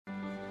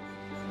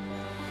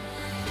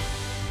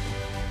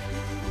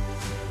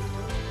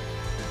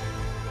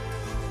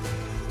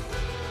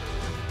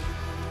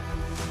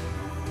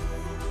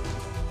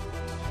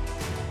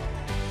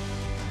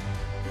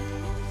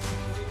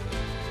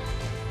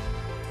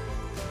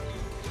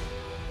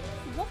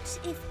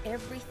What if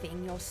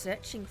everything you're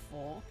searching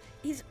for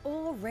is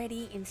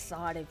already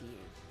inside of you?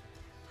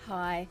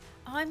 Hi,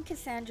 I'm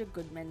Cassandra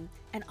Goodman,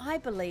 and I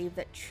believe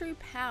that true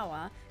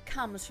power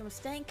comes from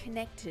staying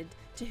connected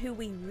to who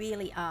we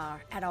really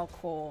are at our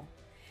core.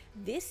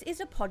 This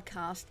is a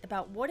podcast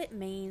about what it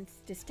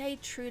means to stay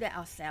true to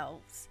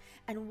ourselves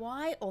and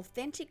why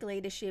authentic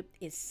leadership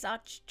is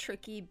such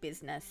tricky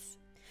business.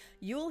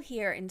 You'll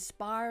hear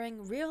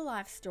inspiring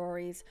real-life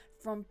stories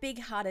from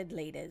big-hearted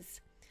leaders.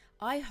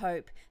 I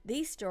hope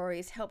these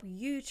stories help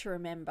you to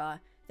remember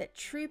that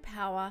true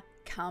power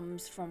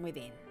comes from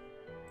within.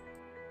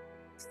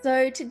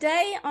 So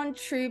today on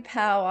True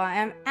Power, I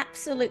am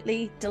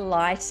absolutely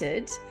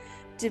delighted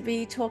to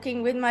be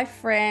talking with my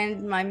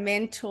friend, my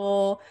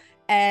mentor,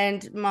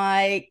 and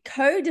my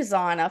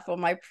co-designer for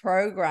my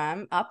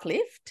program,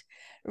 Uplift,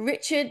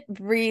 Richard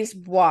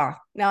Brisebois.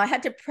 Now, I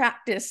had to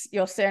practice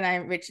your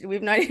surname, Richard.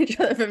 We've known each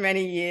other for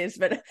many years,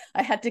 but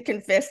I had to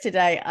confess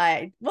today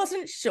I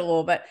wasn't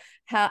sure, but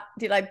how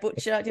did I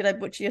butcher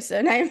your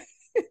surname?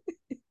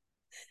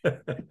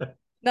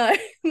 No,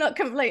 not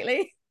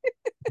completely.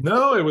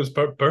 No, it was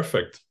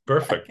perfect.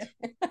 Perfect.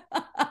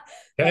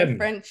 My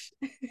French.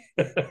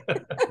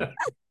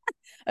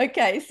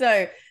 Okay,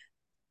 so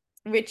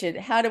Richard,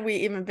 how do we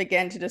even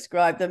begin to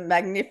describe the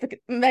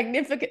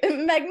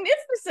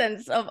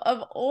magnificence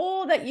of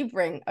all that you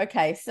bring?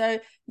 Okay, so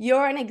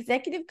you're an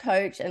executive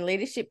coach and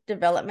leadership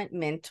development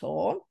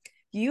mentor.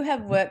 You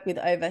have worked with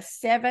over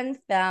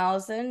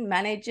 7,000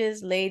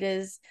 managers,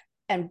 leaders,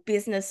 and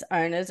business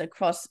owners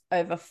across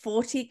over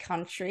 40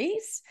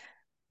 countries.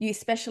 You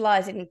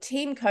specialize in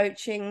team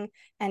coaching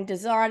and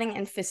designing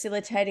and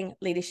facilitating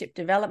leadership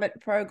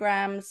development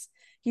programs.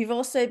 You've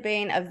also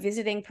been a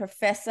visiting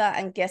professor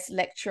and guest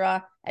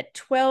lecturer at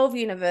 12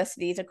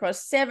 universities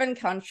across 7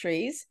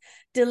 countries,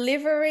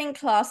 delivering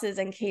classes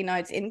and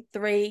keynotes in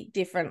 3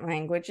 different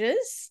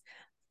languages.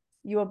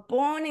 You were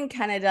born in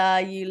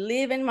Canada. You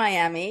live in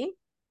Miami.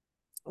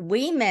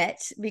 We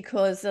met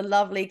because the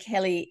lovely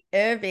Kelly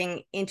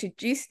Irving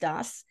introduced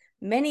us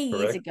many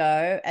years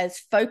ago as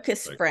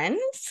focus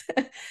friends,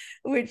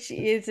 which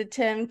is a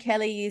term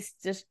Kelly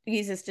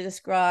uses to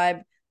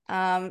describe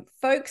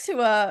folks who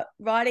are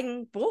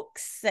writing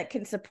books that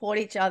can support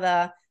each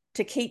other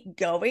to keep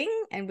going.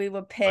 And we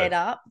were paired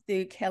up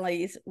through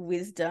Kelly's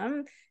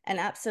wisdom and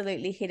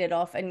absolutely hit it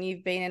off. And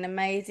you've been an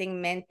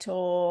amazing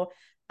mentor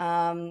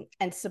and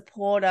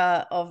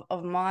supporter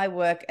of my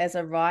work as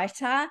a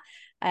writer.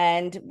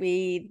 And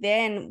we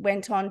then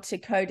went on to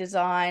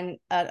co-design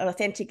an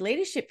authentic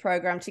leadership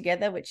program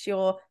together, which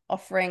you're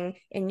offering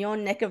in your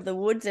neck of the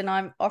woods and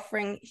I'm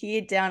offering here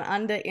down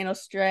under in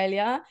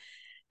Australia.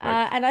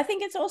 And I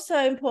think it's also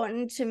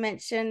important to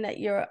mention that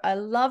you're a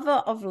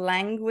lover of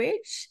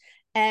language.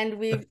 And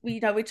we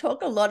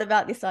talk a lot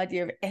about this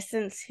idea of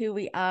essence, who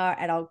we are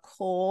at our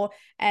core.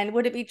 And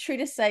would it be true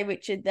to say,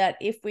 Richard, that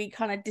if we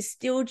kind of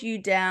distilled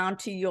you down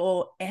to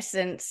your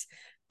essence,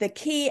 the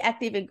key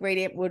active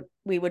ingredient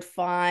we would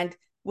find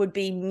would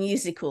be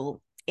musical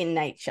in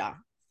nature?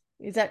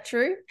 Is that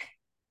true?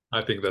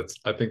 I think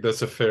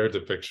that's a fair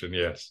depiction.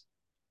 Yes.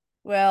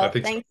 Well,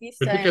 thank you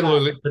so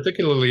much.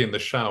 Particularly in the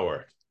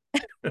shower.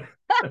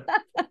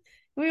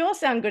 We all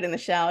sound good in the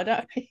shower,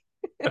 don't we?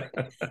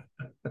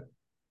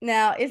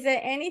 Now, is there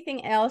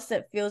anything else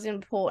that feels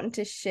important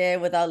to share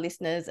with our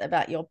listeners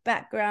about your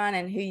background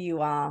and who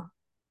you are?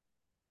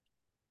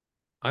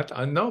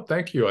 No,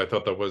 thank you. I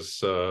thought that was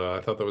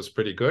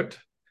pretty good.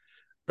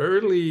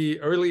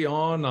 Early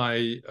on,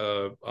 I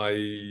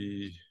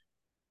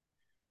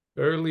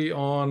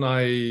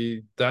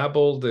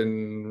dabbled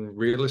in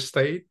real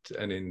estate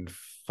and in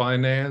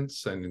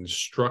finance and in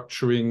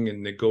structuring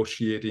and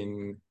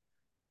negotiating.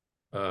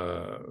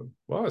 I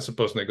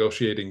suppose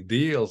negotiating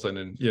deals and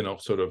in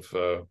sort of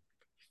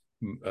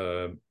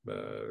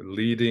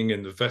leading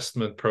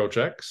investment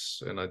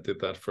projects, and I did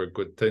that for a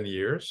good 10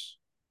 years.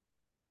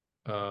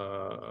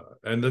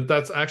 And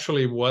that's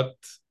actually what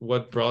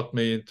brought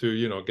me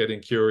into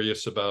getting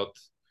curious about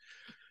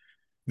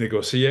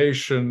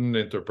negotiation,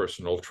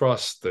 interpersonal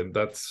trust, and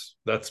that's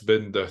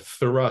been the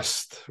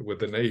thrust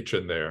with an H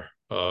in there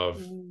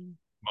of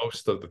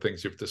most of the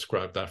things you've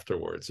described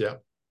afterwards. Yeah.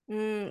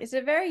 It's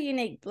a very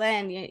unique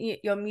blend.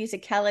 Your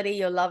musicality,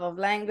 your love of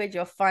language,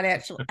 your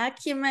financial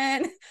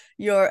acumen,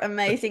 your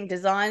amazing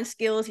design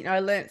skills. I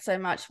learned so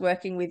much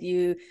working with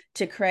you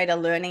to create a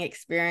learning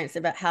experience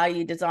about how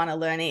you design a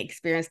learning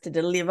experience to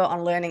deliver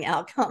on learning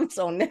outcomes.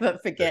 I'll never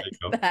forget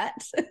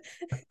that.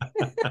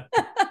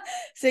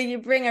 So you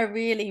bring a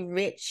really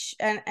rich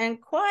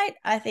and quite,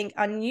 I think,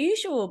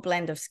 unusual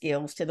blend of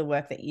skills to the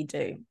work that you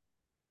do.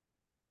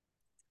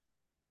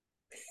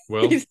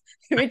 Well,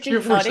 thank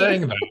you for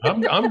saying that.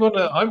 I'm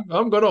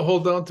gonna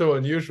hold on to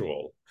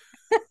unusual.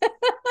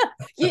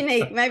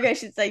 Unique. Maybe I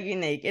should say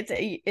unique. It's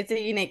a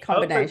unique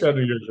combination. I'll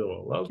take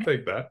unusual. I'll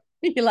take that.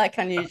 You like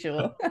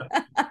unusual.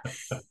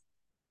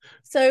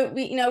 So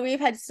we've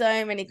had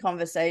so many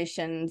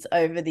conversations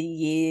over the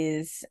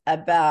years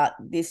about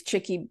this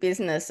tricky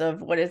business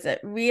of what does it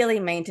really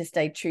mean to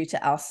stay true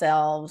to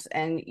ourselves.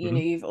 And,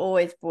 you've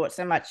always brought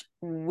so much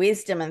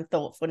wisdom and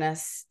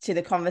thoughtfulness to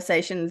the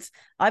conversations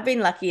I've been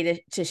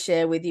lucky to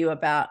share with you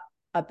about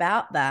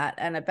that,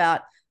 and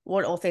about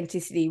what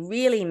authenticity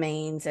really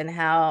means, and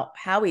how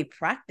we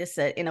practice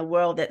it in a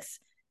world that's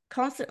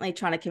constantly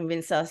trying to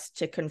convince us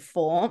to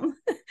conform.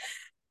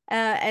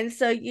 And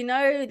so,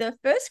 the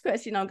first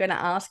question I'm going to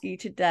ask you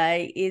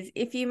today is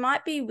if you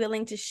might be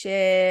willing to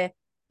share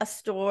a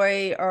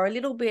story or a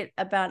little bit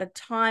about a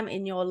time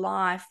in your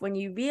life when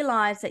you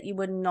realized that you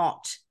were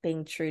not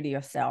being true to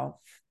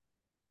yourself.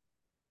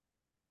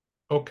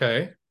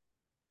 Okay.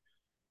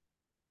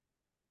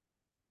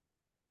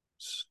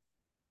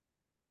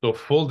 So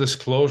full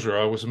disclosure,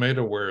 I was made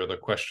aware of the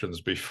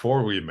questions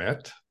before we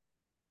met.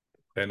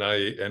 And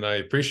I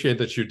appreciate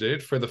that you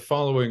did, for the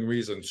following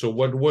reason. So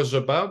what was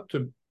about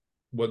to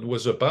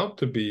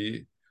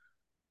be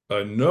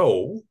a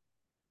no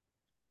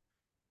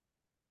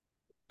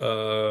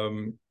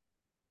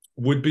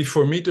would be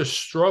for me to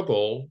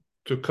struggle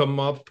to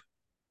come up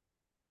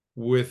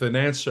with an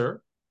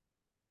answer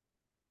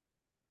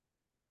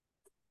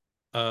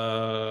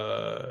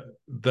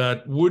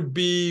that would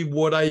be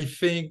what I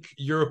think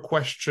your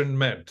question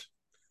meant.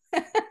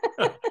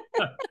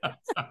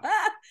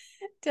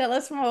 Tell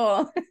us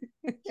more.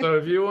 So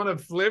if you want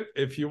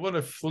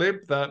to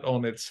flip that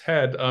on its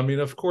head, I mean,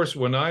 of course,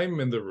 when I'm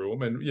in the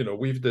room, and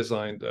we've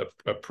designed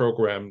a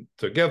program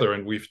together,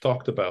 and we've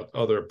talked about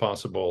other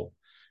possible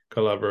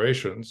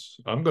collaborations.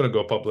 I'm going to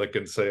go public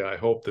and say I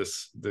hope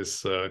this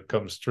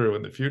comes true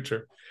in the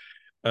future.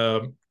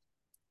 There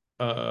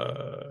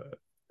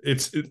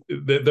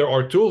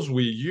are tools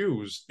we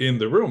use in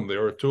the room.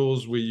 There are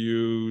tools we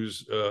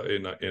use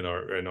in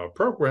our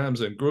programs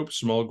and groups,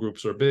 small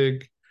groups or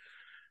big.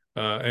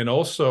 And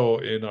also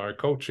in our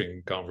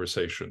coaching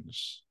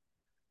conversations.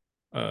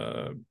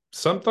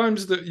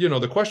 Sometimes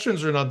the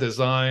questions are not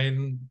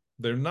designed,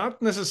 they're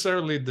not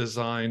necessarily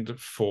designed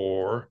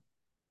for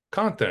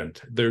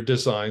content. They're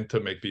designed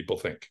to make people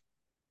think.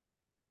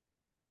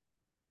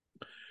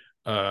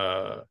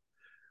 But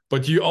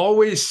you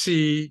always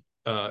see,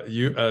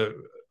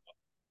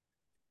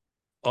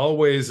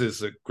 always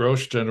is a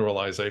gross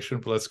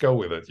generalization, but let's go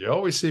with it. You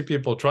always see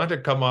people trying to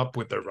come up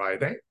with the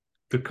right answer,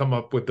 to come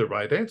up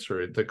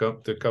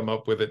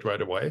with it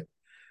right away.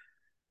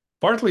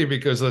 Partly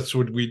because that's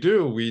what we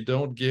do. We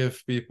don't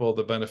give people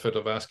the benefit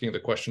of asking the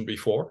question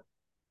before,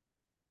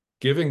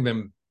 giving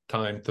them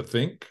time to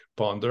think,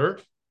 ponder,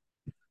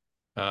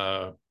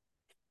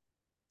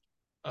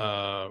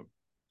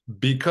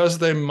 because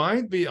they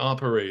might be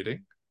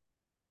operating,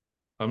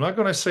 I'm not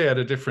going to say at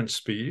a different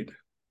speed,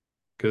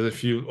 because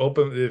if you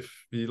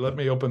let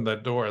me open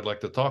that door, I'd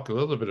like to talk a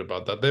little bit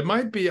about that. They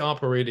might be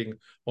operating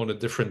on a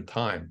different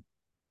time.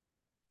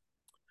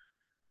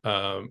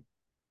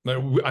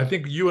 I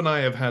think you and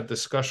I have had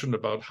discussion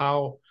about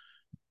how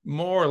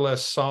more or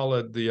less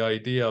solid the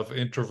idea of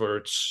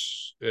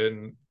introverts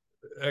and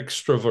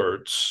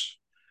extroverts.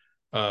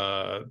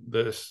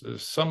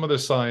 Some of the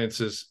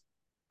sciences,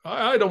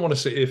 I don't want to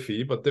say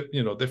iffy, but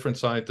different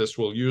scientists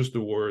will use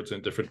the words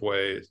in different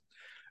ways,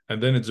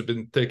 and then it's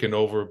been taken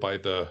over by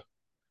the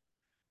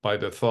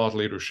thought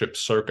leadership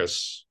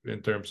circus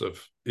in terms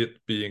of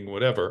it being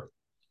whatever.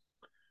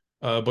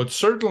 But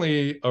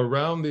certainly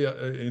around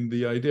in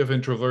the idea of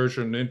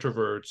introversion,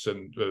 introverts,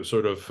 and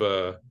sort of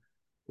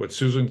what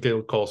Susan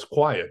Cayle calls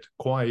quiet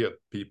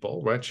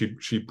people, right?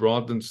 She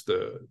broadens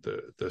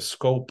the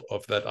scope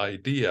of that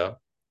idea.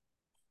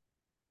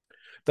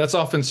 That's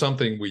often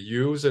something we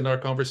use in our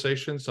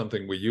conversations,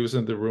 something we use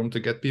in the room to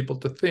get people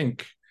to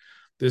think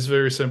this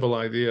very simple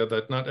idea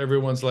that not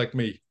everyone's like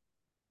me.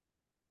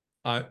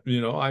 I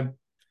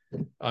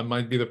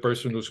might be the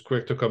person who's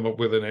quick to come up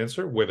with an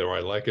answer, whether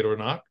I like it or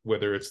not,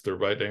 whether it's the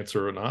right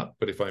answer or not.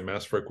 But if I'm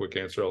asked for a quick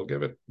answer, I'll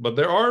give it. But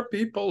there are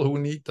people who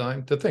need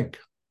time to think.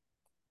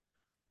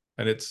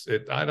 And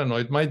I don't know,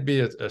 it might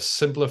be a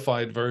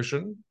simplified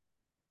version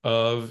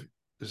of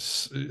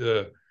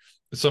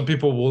some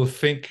people will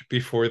think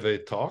before they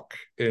talk,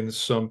 and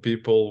some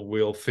people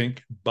will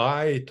think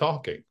by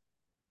talking.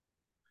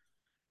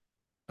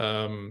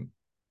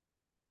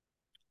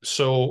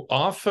 So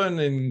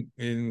often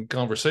in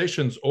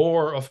conversations,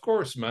 or of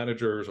course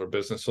managers or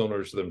business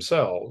owners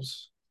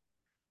themselves,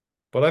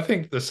 but I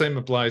think the same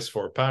applies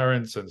for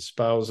parents and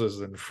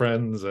spouses and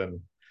friends,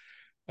 and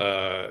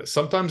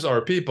sometimes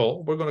our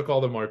people, we're going to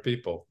call them our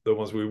people, the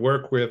ones we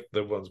work with,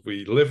 the ones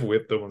we live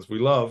with, the ones we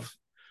love.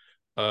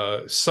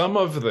 Some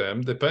of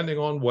them, depending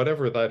on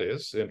whatever that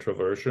is,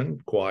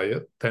 introversion,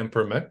 quiet,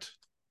 temperament,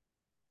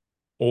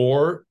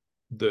 or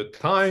the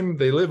time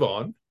they live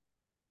on,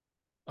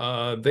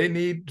 they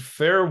need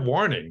fair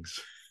warnings.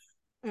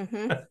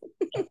 Mm-hmm.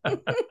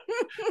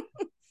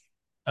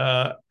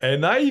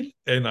 And I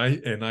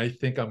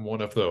think I'm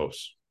one of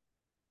those.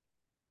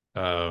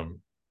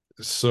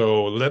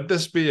 So let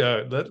this be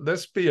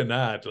an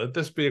ad. Let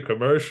this be a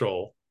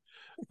commercial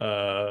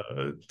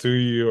to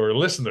your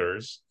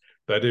listeners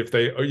that if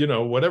they,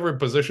 whatever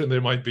position they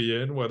might be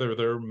in, whether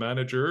they're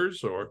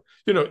managers or,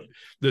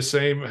 the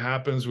same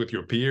happens with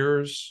your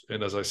peers.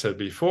 And as I said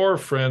before,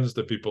 friends,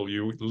 the people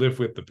you live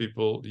with, the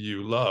people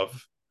you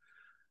love,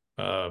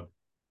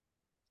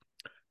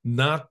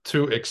 not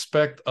to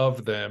expect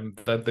of them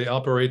that they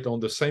operate on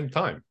the same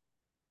time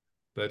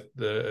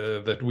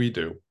that we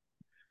do.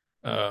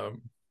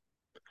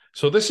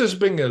 So this has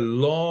been a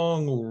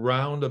long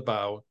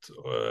roundabout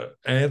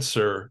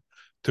answer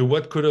to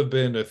what could have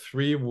been a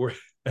 3-word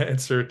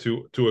answer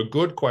to a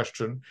good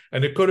question,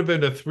 and it could have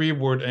been a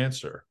 3-word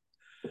answer.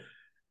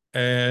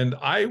 And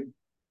I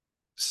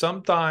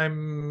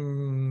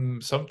sometime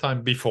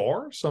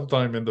before,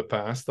 sometime in the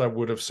past, I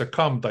would have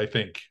succumbed, I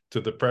think,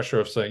 to the pressure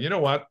of saying, you know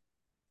what,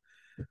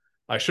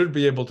 I should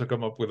be able to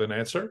come up with an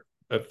answer,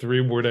 a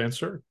 3-word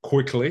answer,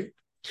 quickly,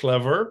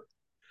 clever,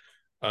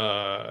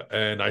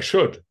 and I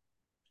should.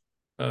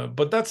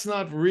 But that's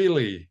not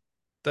really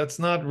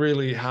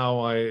how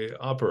I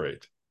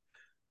operate.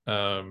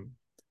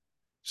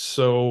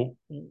 So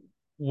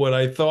what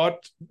I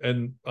thought,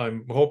 and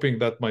I'm hoping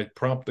that might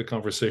prompt the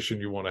conversation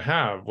you want to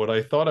have, what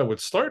I thought I would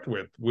start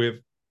with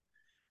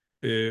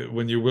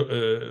when you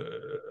were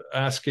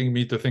asking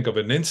me to think of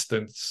an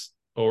instance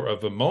or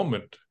of a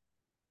moment,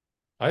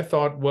 I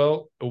thought,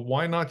 well,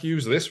 why not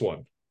use this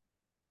one?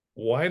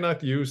 Why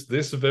not use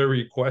this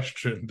very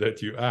question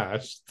that you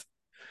asked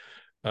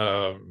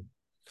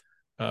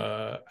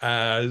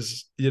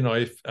as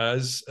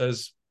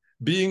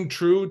being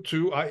true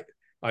to, I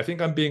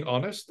think I'm being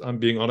honest. I'm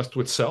being honest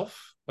with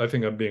self. I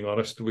think I'm being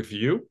honest with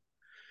you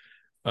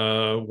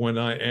when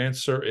I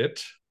answer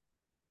it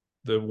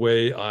the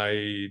way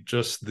I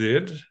just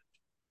did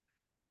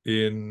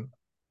in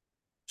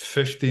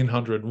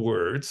 1,500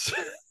 words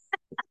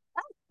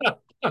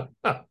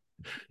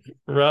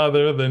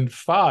rather than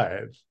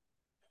 5.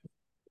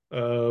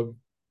 So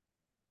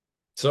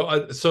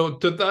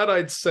to that,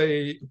 I'd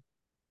say,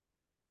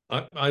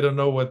 I don't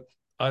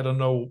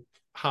know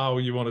how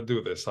you want to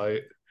do this.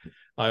 I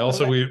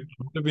also, we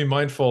have to be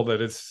mindful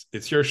that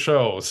it's your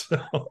show. So.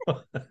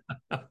 Well,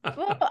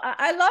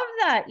 I love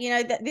that,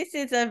 that this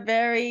is a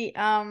very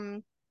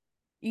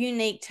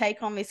unique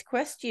take on this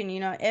question.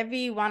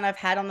 Everyone I've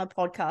had on the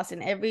podcast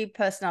and every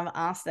person I've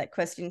asked that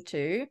question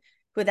to,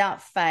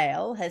 without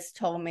fail, has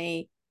told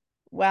me,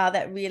 wow,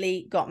 that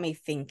really got me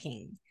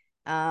thinking.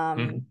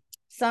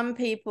 Some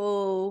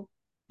people,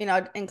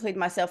 I'd include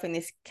myself in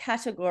this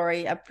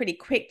category, are pretty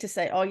quick to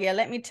say, oh yeah,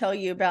 let me tell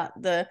you about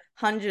the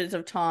hundreds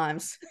of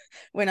times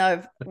when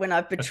I've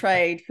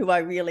betrayed who I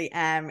really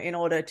am in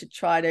order to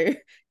try to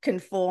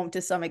conform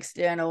to some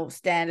external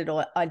standard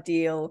or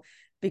ideal,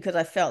 because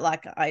I felt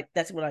like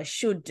that's what I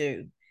should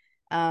do.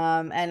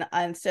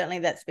 And certainly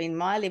that's been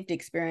my lived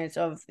experience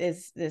of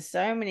there's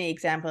so many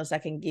examples I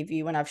can give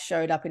you when I've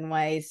showed up in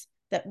ways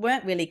that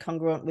weren't really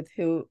congruent with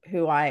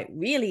who I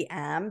really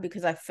am,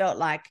 because I felt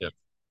like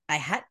I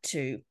had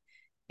to,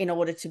 in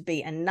order to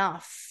be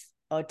enough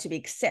or to be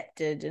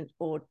accepted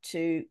or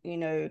to,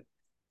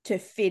 to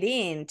fit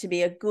in, to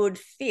be a good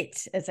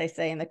fit, as they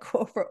say in the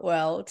corporate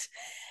world.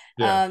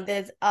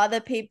 There's other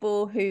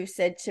people who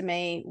said to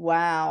me,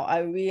 wow, I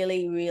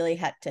really, really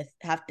had to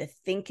have to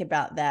think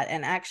about that.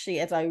 And actually,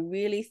 as I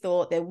really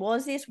thought, there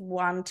was this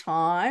one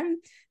time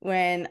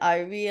when I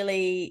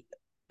really,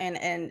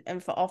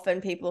 and for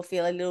often people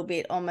feel a little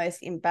bit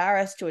almost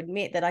embarrassed to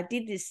admit that I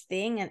did this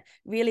thing and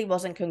really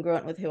wasn't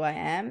congruent with who I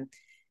am.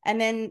 And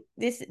then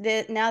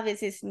now there's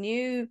this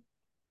new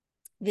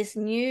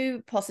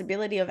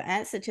possibility of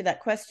answer to that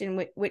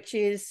question, which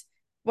is,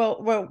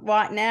 well,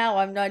 right now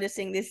I'm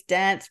noticing this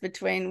dance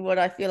between what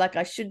I feel like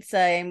I should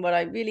say and what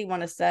I really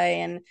want to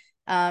say. And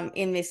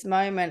in this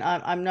moment,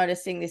 I'm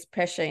noticing this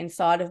pressure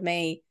inside of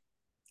me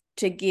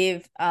to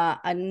give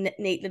a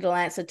neat little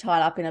answer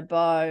tied up in a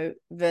bow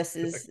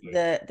versus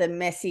the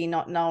messy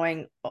not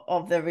knowing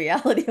of the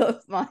reality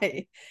of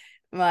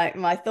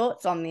my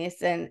thoughts on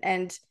this.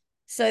 And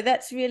so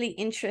that's really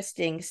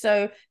interesting.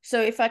 So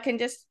if I can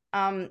just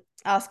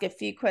ask a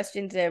few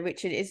questions there,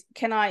 Richard,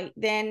 can I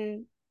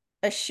then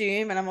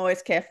assume, and I'm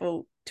always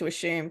careful to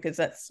assume because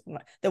that's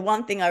the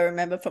one thing I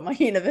remember from my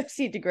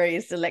university degree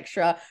is the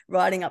lecturer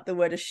writing up the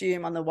word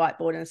assume on the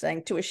whiteboard and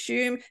saying, to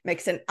assume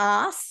makes an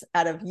ass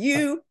out of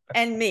you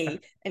and me,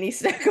 and he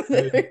circled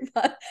the room.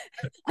 But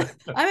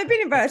I'm a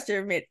bit embarrassed to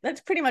admit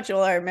that's pretty much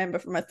all I remember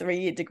from a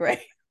 3-year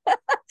degree.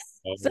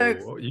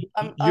 So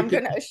I'm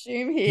going to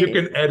assume here. You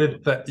can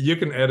edit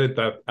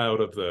that out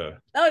of the.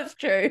 No, it's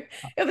true.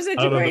 It was a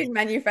degree in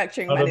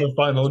manufacturing management. The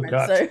final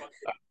cut. So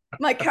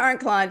my current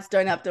clients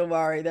don't have to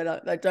worry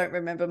that I don't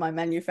remember my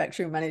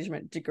manufacturing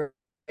management degree.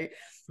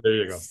 There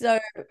you go. So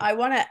I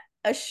want to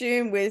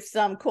assume with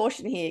some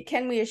caution here,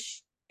 can we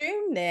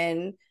assume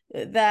then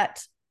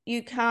that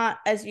you can't,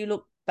 as you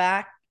look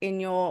back in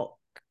your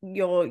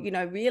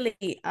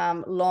really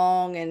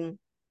long and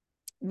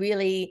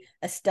really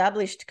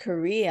established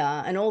career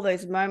and all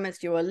those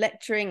moments you were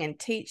lecturing and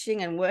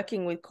teaching and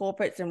working with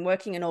corporates and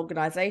working in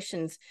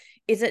organizations,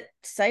 is it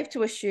safe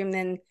to assume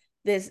then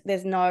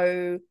there's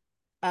no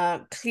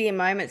clear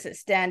moments that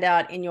stand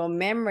out in your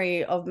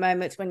memory of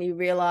moments when you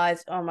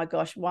realize, oh my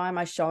gosh, why am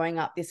I showing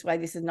up this way?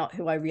 This is not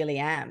who I really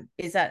am.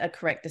 Is that a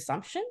correct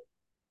assumption?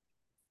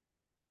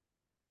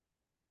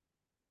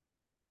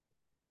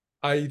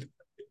 I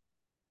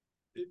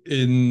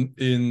in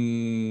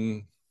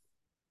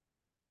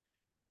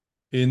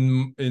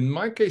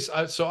my case,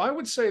 so I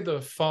would say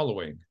the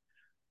following.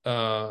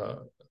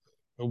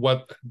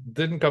 What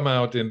didn't come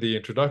out in the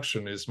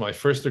introduction is my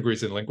first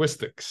degrees in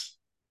linguistics.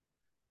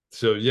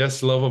 So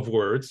yes, love of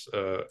words,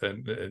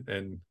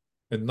 and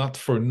not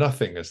for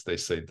nothing, as they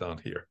say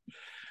down here.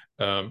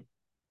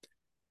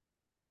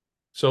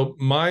 So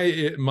my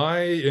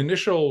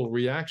initial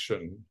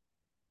reaction,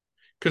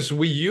 because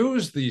we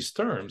use these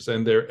terms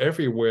and they're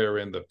everywhere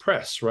in the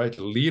press, right?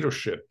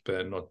 Leadership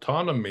and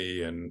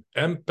autonomy and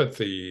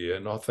empathy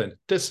and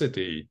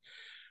authenticity.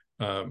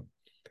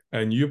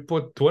 And you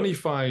put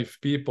 25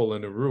 people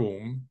in a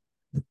room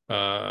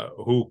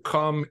who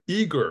come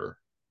eager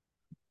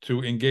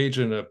to engage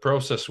in a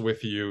process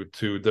with you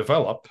to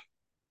develop,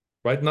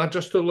 right? Not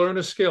just to learn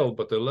a skill,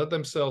 but to let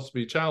themselves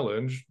be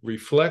challenged,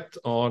 reflect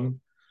on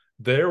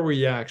their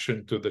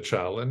reaction to the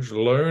challenge,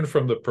 learn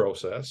from the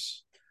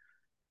process,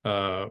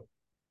 and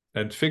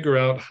figure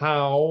out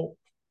how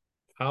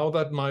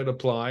that might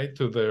apply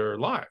to their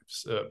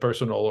lives,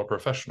 personal or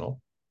professional.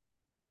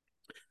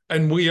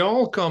 And we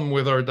all come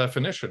with our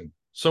definition.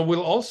 So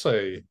we'll all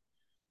say,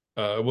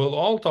 we'll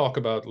all talk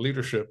about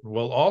leadership.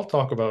 We'll all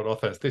talk about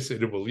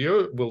authenticity.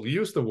 We'll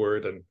use the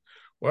word and,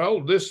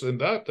 well, this and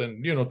that.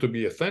 And, to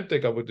be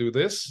authentic, I would do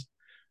this.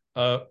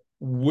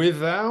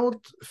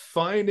 Without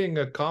finding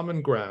a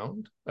common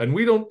ground. And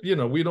we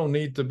don't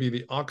need to be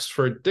the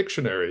Oxford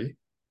Dictionary.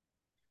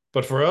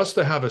 But for us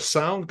to have a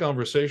sound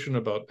conversation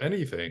about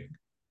anything,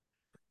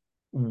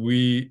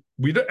 we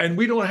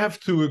don't have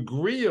to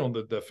agree on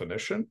the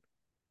definition.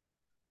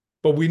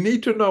 But we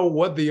need to know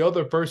what the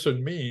other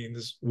person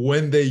means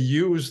when they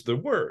use the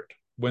word,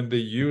 when they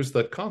use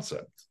that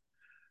concept.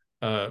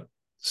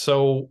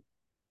 So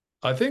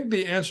I think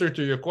the answer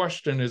to your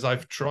question is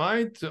I've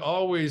tried to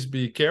always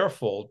be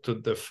careful to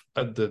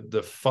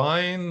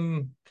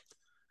define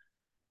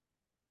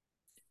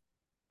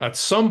at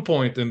some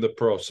point in the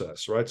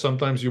process, right?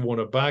 Sometimes you want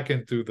to back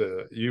into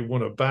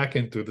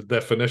the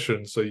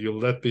definition, so you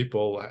let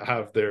people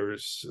have their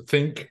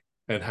think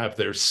and have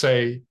their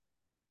say.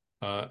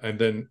 And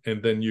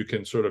then you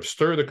can sort of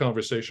stir the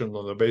conversation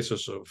on the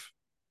basis of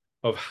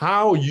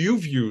how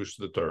you've used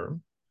the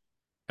term,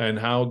 and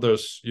how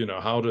does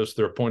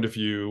their point of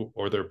view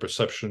or their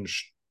perception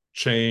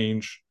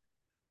change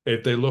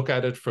if they look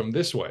at it from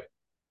this way,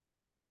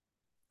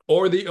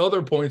 or the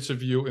other points of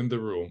view in the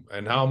room,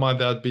 and how might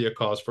that be a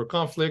cause for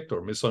conflict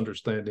or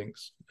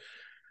misunderstandings.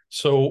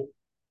 So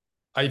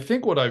I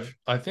think what I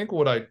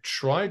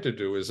try to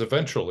do is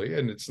eventually,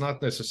 and it's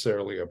not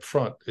necessarily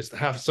upfront, is to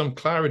have some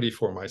clarity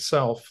for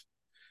myself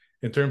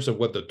in terms of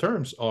what the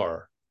terms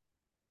are,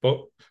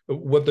 but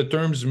what the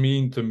terms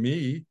mean to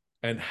me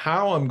and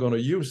how I'm going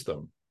to use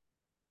them.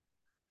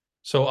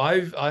 So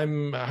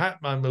I'm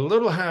a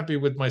little happy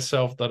with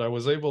myself that I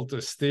was able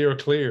to steer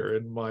clear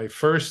in my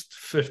first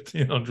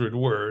 1,500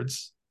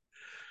 words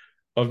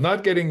of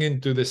not getting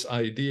into this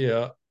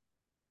idea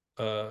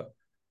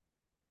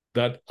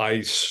that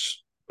I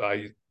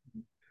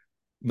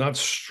not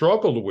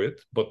struggled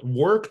with, but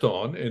worked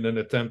on in an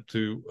attempt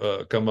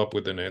to come up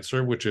with an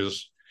answer, which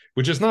is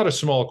not a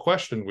small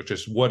question, which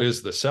is, what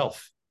is the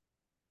self?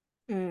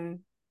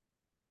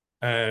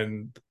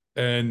 And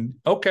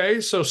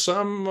okay, so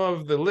some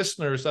of the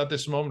listeners at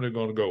this moment are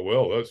going to go,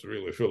 well, that's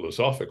really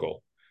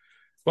philosophical.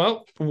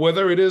 Well,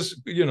 whether it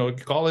is,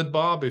 call it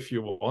Bob if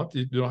you want.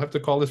 You don't have to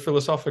call it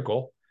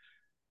philosophical.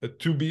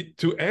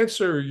 To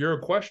answer your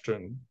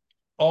question,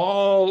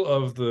 all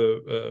of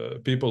the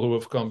people who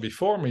have come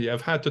before me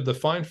have had to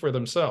define for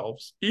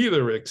themselves,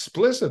 either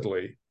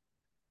explicitly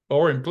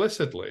or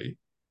implicitly,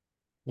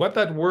 what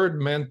that word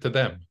meant to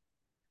them.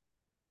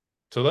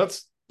 So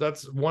that's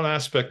one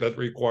aspect that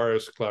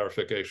requires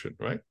clarification,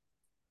 right?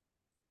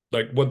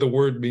 Like what the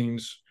word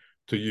means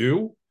to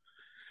you.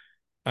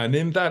 And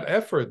in that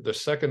effort, the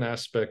second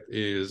aspect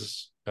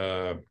is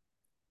what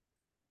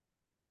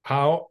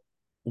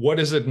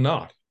is it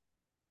not?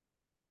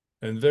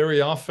 And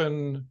very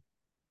often,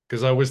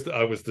 because I was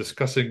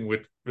discussing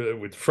with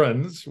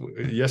friends,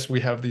 yes, we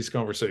have these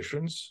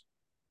conversations.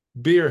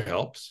 Beer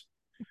helps.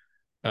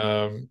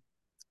 And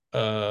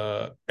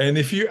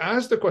if you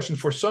ask the question,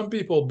 for some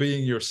people,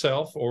 being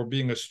yourself or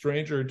being a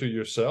stranger to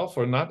yourself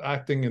or not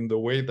acting in the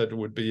way that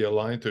would be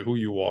aligned to who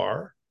you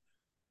are,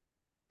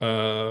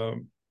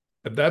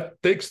 that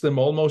takes them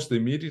almost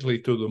immediately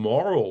to the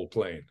moral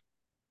plane.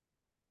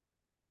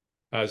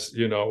 As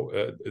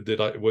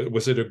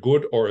was it a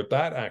good or a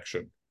bad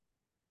action?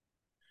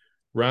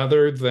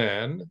 Rather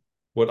than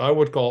what I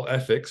would call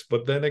ethics,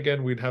 but then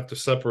again, we'd have to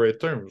separate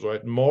terms,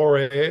 right?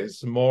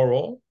 Mores,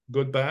 moral,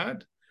 good,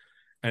 bad,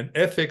 and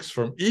ethics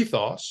from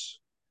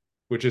ethos,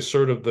 which is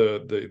sort of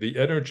the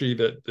energy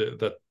that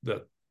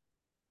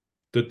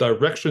the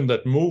direction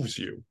that moves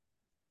you,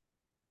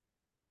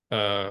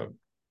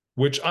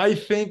 which I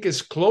think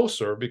is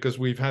closer, because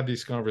we've had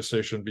these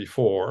conversations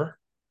before,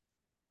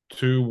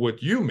 to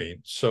what you mean.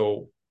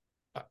 So,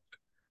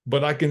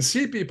 but I can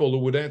see people who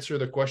would answer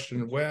the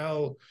question,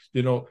 well,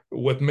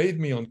 what made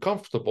me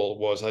uncomfortable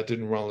was I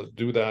didn't want to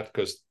do that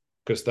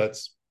because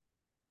that's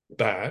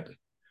bad,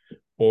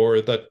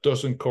 or that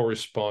doesn't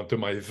correspond to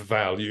my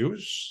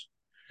values,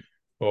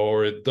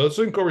 or it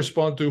doesn't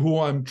correspond to who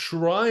I'm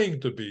trying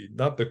to be,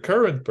 not the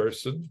current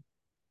person,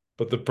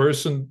 but the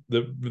person,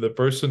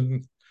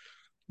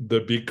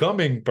 the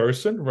becoming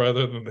person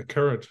rather than the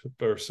current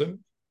person.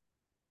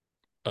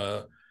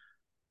 Uh,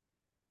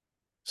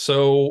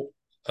 so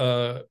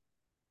uh,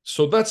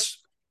 so that's,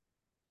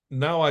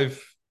 now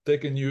I've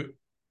taken you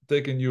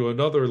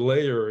another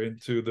layer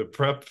into the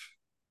prep,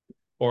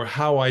 or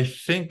how I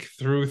think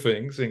through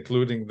things,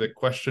 including the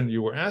question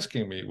you were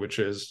asking me, which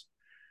is,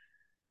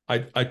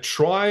 I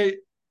try,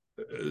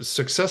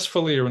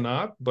 successfully or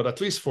not, but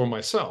at least for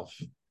myself,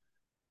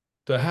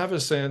 to have a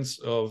sense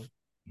of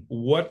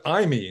what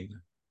I mean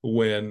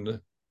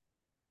when,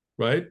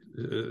 right?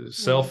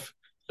 Self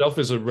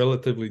is a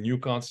relatively new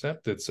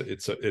concept. It's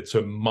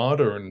a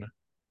modern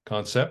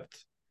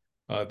concept.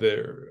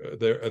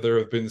 There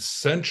have been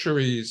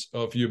centuries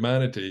of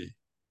humanity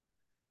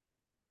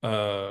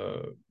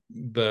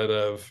that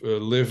have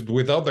lived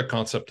without the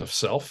concept of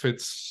self.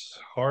 It's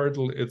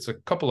a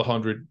couple of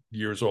 100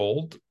 years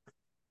old,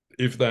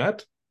 if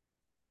that.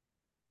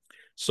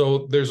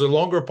 So there's a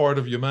longer part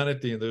of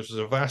humanity, and there's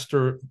a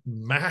vaster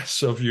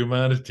mass of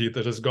humanity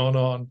that has gone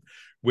on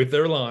with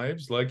their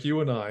lives, like you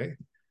and I,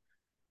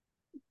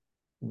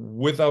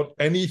 without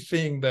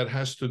anything that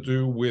has to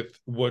do with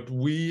what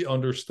we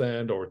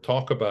understand or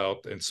talk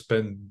about and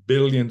spend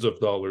billions of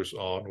dollars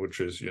on, which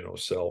is,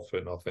 self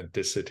and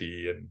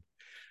authenticity. And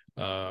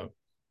uh,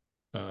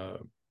 uh,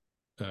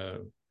 uh,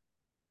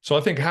 so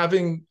I think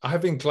having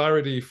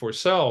clarity for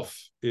self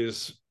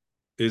is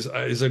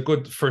a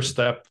good first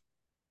step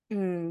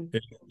in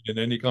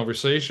any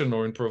conversation,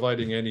 or in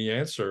providing any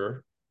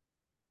answer,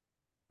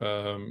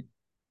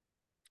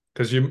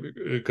 because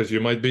you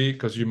might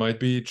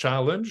be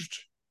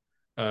challenged,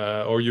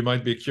 or you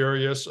might be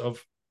curious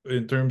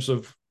in terms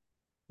of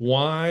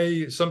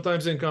why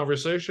sometimes in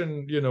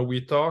conversation,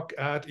 we talk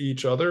at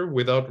each other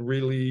without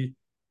really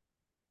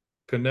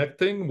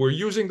connecting. We're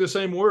using the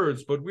same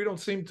words, but we don't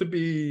seem to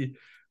be,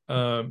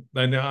 and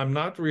I'm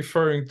not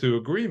referring to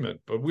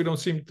agreement, but we don't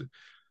seem to.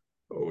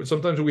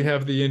 Sometimes we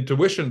have the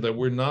intuition that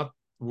we're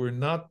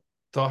not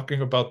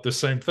talking about the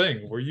same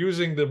thing. We're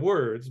using the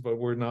words, but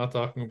we're not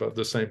talking about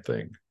the same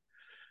thing.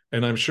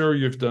 And I'm sure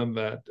you've done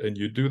that, and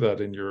you do that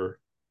in your,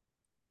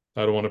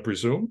 I don't want to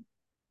presume,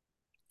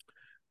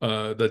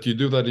 that you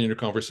do that in your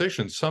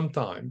conversations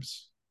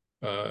sometimes,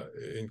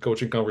 in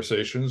coaching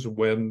conversations,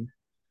 when,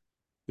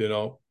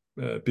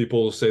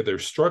 people say they're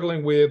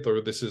struggling with,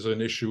 or this is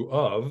an issue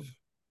of.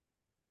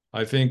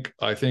 I think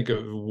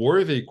a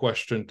worthy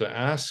question to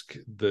ask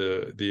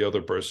the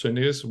other person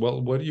is,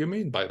 well, what do you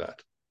mean by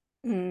that?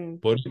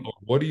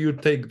 What do you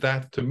take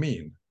that to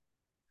mean?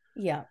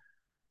 Yeah.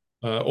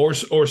 Or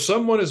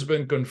someone has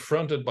been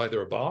confronted by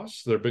their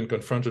boss, they've been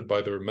confronted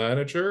by their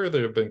manager,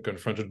 they've been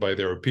confronted by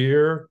their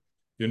peer.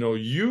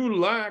 You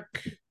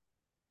lack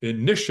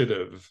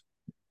initiative.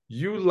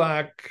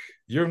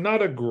 You're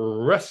not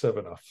aggressive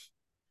enough.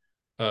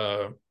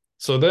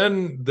 So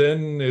then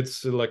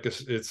it's like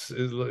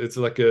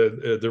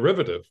a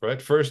derivative,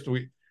 right? First,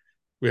 we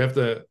have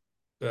to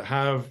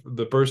have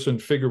the person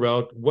figure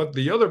out what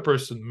the other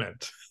person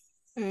meant.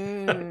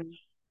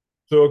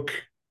 Took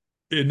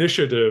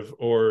initiative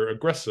or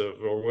aggressive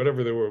or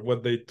whatever they were,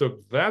 what they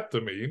took that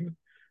to mean,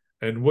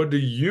 and what do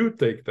you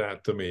take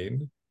that to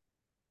mean?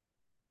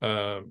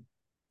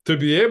 To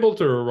be able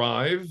to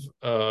arrive,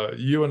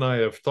 you and I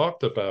have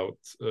talked about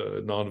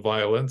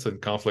nonviolence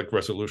and conflict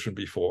resolution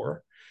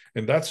before.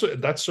 And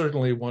that's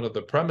certainly one of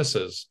the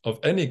premises of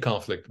any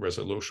conflict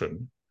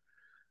resolution.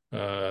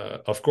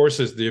 Of course,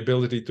 is the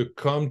ability to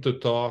come to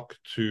talk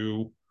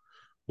to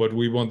what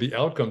we want the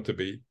outcome to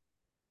be.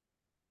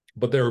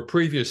 But there are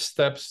previous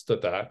steps to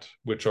that,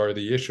 which are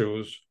the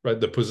issues, right?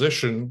 The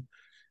position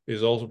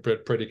is also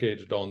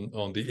predicated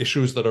on the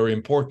issues that are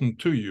important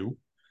to you.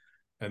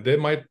 And they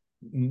might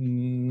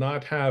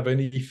not have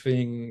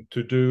anything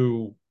to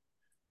do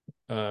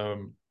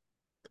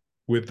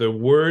with the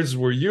words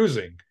we're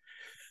using.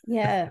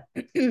 Yeah.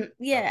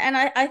 Yeah. And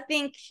I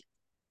think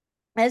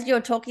as you're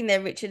talking there,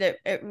 Richard,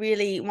 it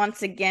really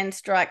once again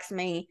strikes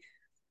me,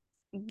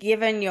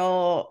 given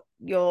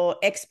your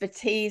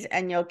expertise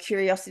and your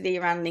curiosity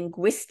around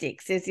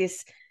linguistics, there's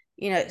this,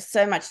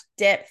 so much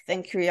depth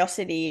and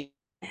curiosity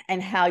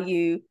and how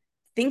you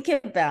think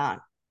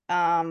about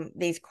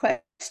these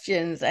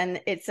questions.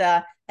 And it's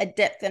a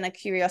depth and a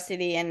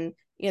curiosity, and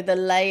the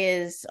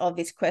layers of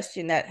this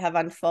question that have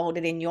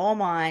unfolded in your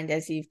mind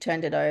as you've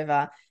turned it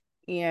over,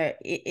 it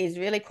is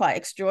really quite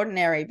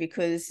extraordinary,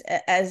 because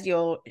as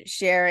you're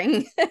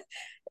sharing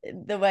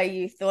the way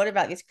you thought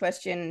about this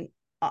question,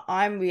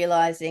 I'm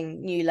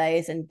realizing new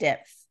layers and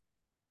depth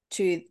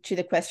to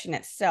the question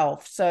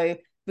itself. So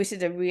this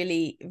is a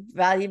really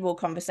valuable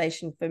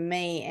conversation for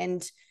me.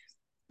 And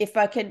if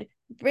I could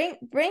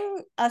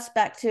bring us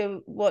back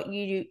to what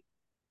you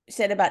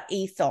said about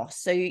ethos.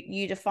 So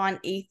you define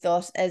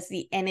ethos as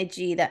the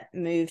energy that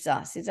moves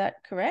us. Is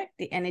that correct?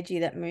 The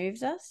energy that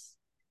moves us?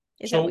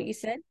 Is that what you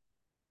said?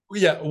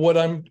 Yeah, what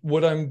I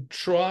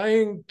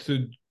try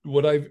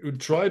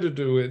to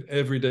do in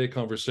everyday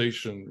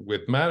conversation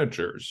with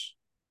managers.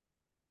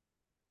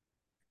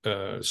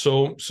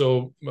 So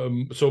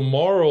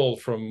moral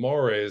from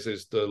mores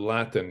is the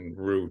Latin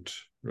root,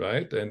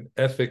 right? And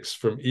ethics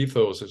from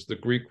ethos is the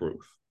Greek root.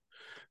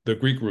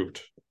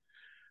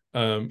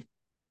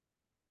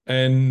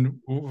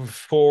 And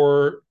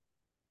for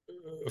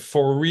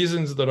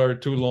reasons that are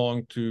too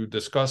long to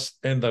discuss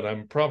and that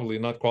I'm probably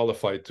not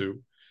qualified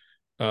to,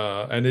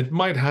 and it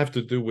might have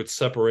to do with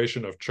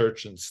separation of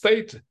church and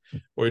state,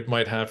 or it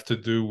might have to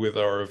do with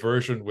our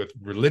aversion with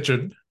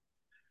religion.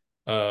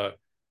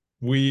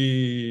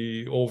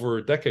 We,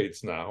 over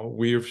decades now,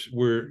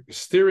 we're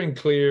steering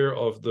clear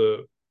of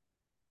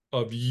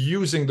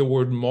using the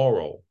word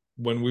moral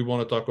when we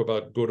want to talk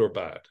about good or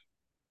bad.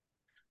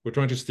 We're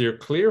trying to steer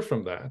clear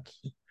from that.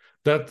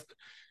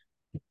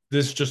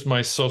 This is just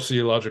my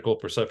sociological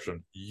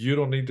perception. You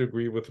don't need to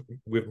agree with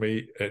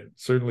me, and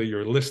certainly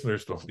your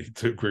listeners don't need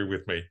to agree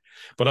with me.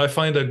 But I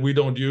find that we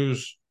don't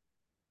use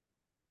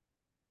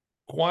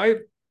quite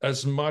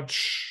as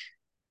much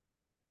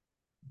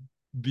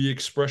the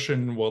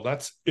expression, well,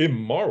 that's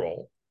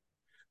immoral,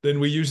 then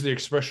we use the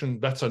expression,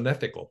 that's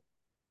unethical.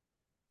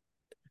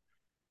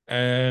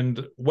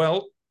 And,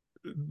 well,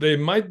 they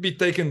might be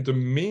taken to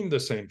mean the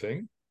same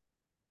thing.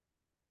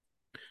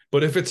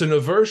 But if it's an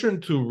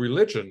aversion to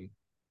religion,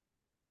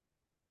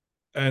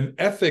 and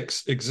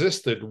ethics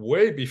existed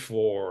way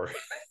before,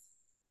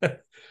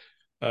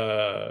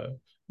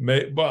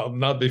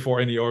 not before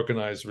any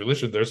organized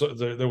religion.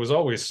 There was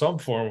always some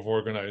form of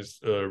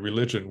organized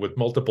religion with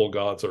multiple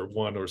gods or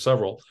one or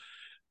several.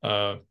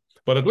 But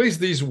at least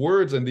these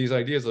words and these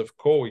ideas have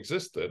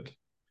coexisted.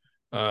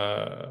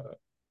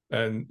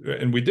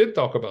 And we did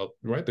talk about,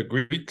 right, the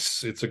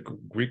Greeks. It's a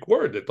Greek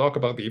word. They talk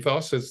about the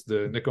ethos. It's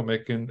the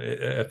Nicomachean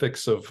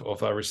ethics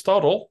of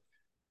Aristotle.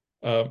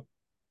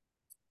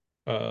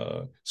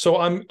 So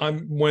I'm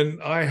when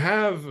I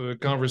have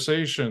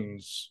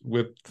conversations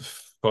with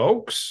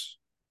folks,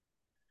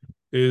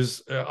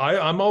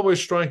 I'm always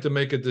trying to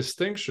make a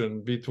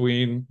distinction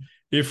between,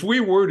 if we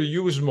were to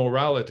use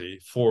morality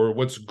for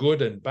what's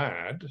good and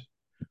bad,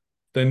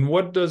 then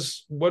what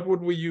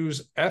would we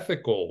use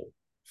ethical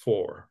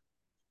for?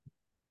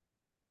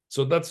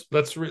 So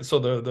so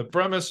the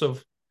premise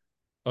of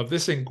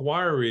this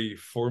inquiry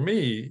for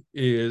me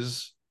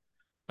is,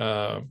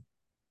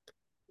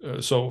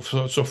 so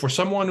for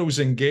someone who's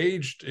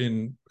engaged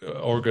in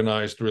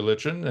organized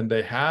religion and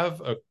they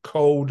have a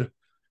code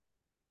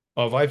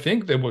of, I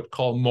think they would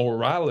call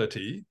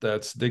morality,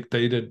 that's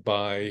dictated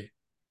by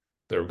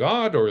their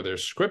God or their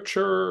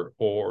scripture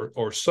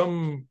or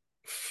some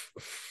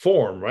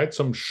form, right?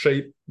 Some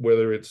shape,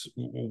 whether it's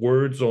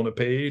words on a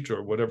page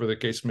or whatever the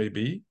case may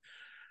be.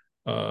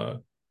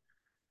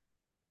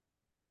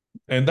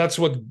 And that's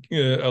what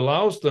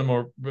allows them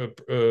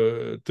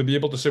to be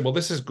able to say, well,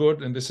 this is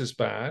good and this is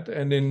bad.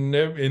 And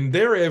in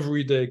their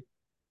everyday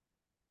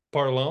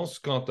parlance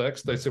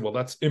context, they say, well,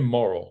 that's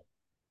immoral,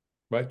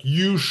 right?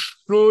 You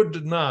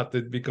should not.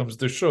 It becomes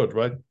the should,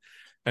 right?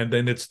 And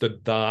then it's the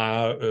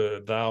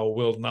thou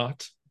will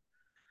not,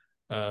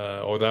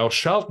 or thou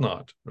shalt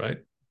not, right?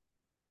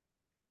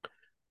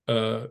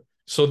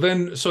 So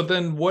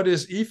then what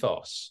is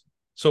ethos?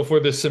 So for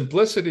the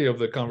simplicity of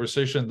the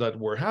conversation that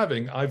we're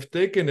having, I've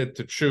taken it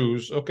to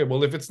choose, okay,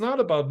 well, if it's not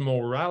about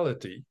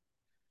morality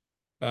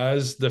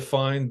as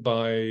defined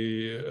by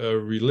a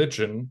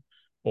religion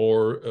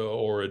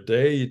or a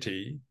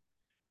deity,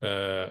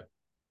 then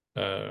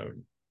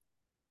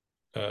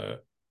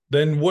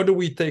what do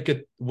we take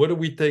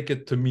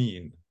it to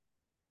mean?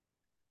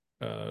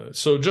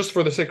 So just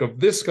for the sake of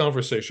this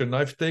conversation,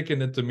 I've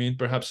taken it to mean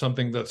perhaps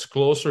something that's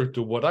closer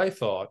to what I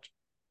thought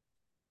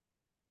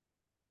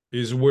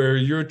is where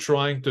you're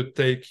trying to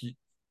take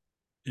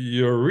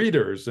your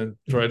readers and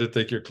try to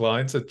take your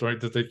clients and try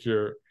to take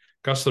your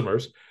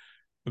customers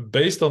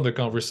based on the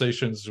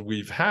conversations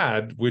we've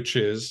had, which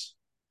is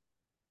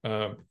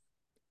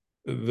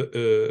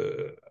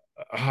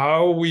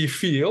how we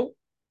feel.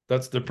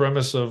 That's the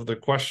premise of the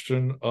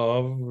question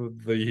of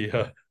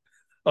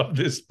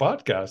this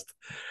podcast.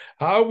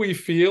 How we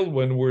feel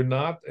when we're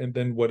not, and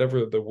then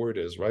whatever the word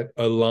is, right?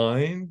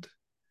 Aligned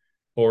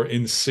or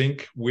in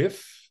sync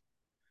with,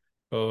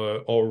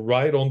 or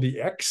right on the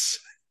X,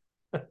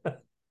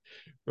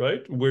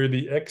 right? Where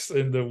the X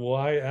and the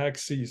Y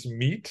axes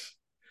meet,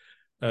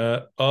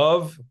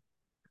 of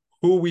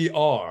who we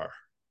are.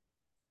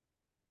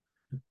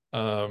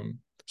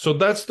 So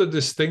that's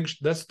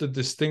the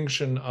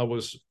distinction I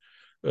was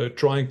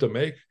trying to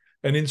make.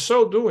 And in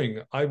so doing,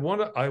 I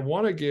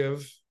want to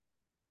give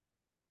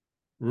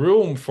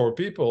room for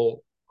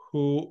people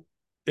who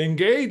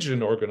engage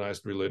in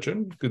organized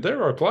religion, because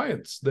they're our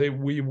clients.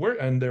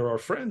 They're our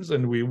friends,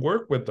 and we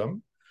work with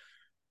them.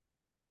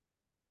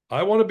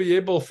 I want to be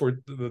able for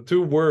the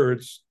two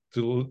words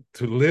to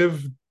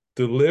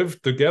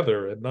live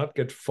together and not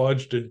get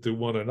fudged into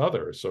one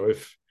another. So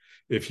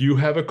if you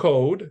have a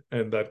code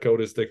and that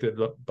code is dictated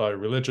by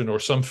religion or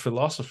some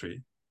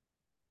philosophy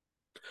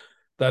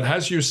that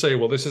has you say,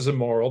 well, this is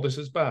immoral, this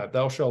is bad,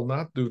 thou shalt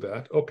not do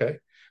that. Okay.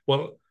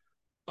 Well,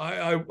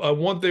 I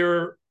want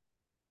there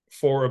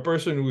for a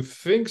person who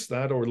thinks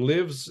that or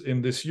lives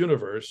in this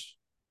universe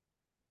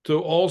to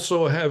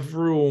also have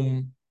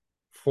room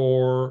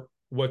for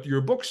what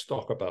your books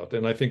talk about.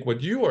 And I think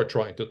what you are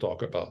trying to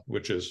talk about,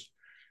 which is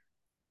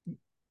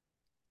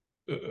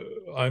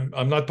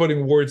I'm not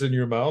putting words in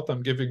your mouth.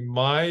 I'm giving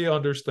my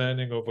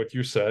understanding of what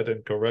you said,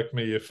 and correct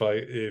me if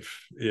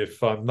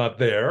I'm not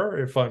there,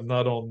 if I'm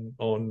not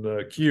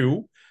on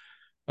cue.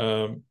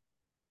 But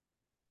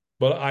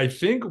I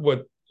think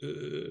what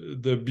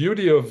the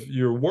beauty of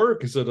your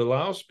work is it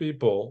allows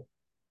people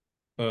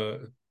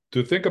to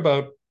think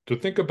about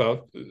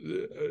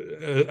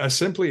as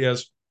simply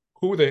as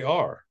who they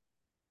are.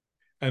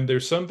 And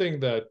there's something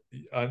that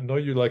I know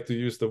you like to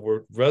use the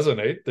word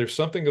resonate. There's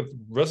something that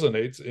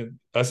resonates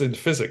as in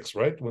physics,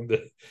 right?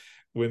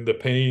 When the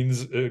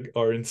panes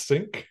are in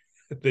sync,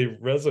 they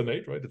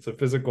resonate, right? It's a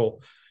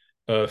physical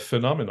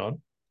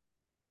phenomenon.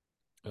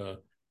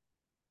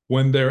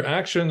 When their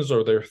actions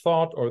or their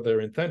thought or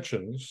their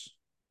intentions,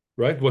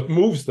 right, what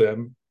moves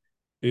them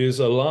is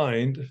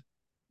aligned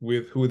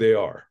with who they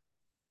are.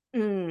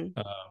 Mm.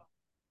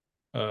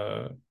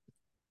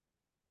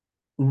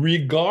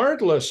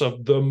 Regardless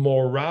of the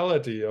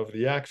morality of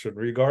the action,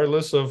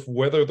 regardless of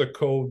whether the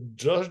code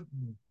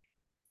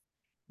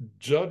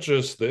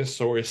judges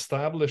this or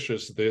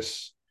establishes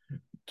this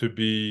to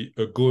be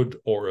a good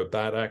or a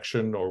bad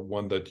action or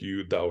one that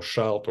thou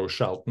shalt or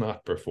shalt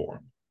not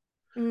perform.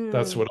 Mm.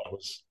 That's what I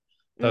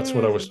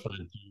was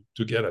trying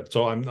to get at.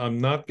 So I'm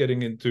not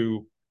getting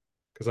into,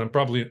 because I'm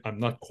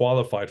not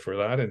qualified for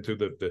that, into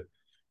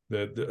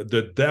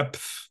the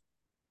depth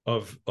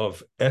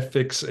of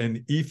ethics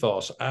and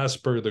ethos as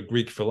per the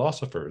Greek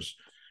philosophers,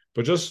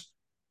 but just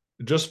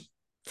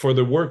for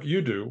the work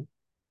you do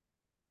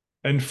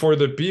and for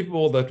the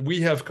people that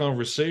we have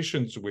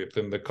conversations with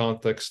in the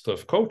context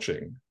of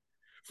coaching,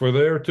 for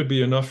there to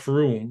be enough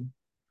room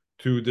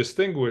to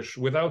distinguish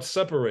without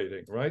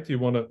separating, right? You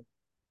want to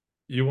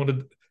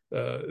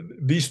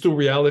these two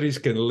realities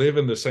can live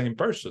in the same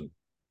person.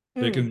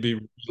 They can be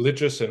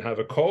religious and have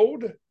a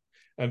code,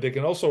 and they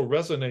can also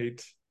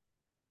resonate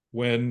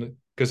when,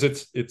 because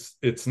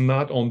it's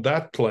not on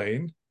that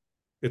plane,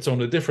 it's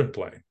on a different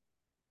plane.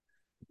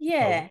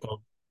 Yeah.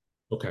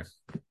 Okay.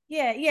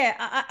 Yeah.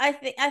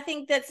 I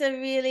think that's a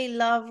really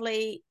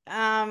lovely,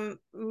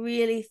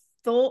 really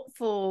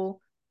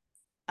thoughtful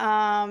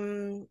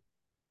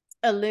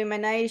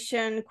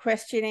illumination,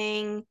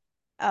 questioning,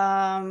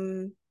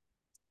 line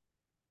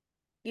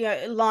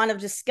of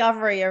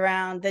discovery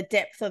around the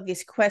depth of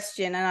this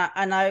question.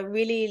 And I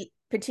really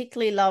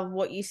particularly love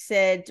what you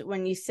said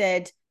when you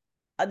said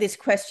this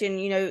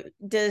question,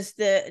 does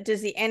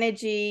the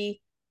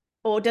energy,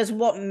 or does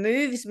what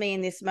moves me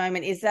in this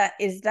moment, is that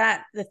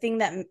the thing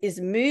that is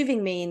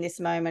moving me in this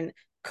moment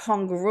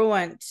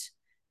congruent,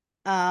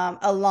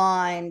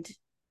 aligned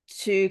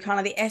to kind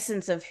of the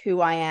essence of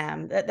who I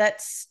am?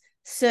 That's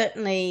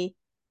certainly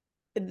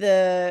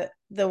the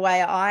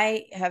way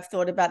I have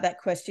thought about that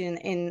question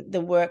in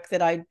the work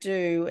that I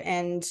do.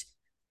 And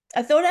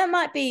I thought it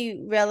might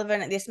be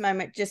relevant at this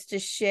moment just to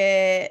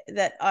share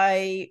that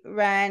I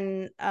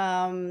ran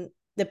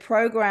the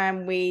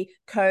program we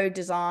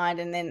co-designed,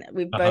 and then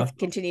we've both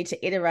continued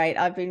to iterate.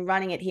 I've been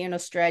running it here in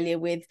Australia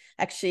with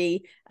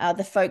actually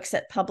the folks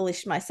that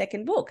published my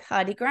second book,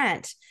 Hardy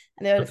Grant.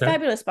 And they're a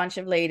fabulous bunch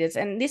of leaders.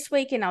 And this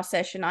week in our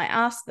session, I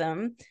asked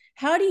them,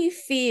 how do you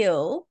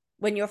feel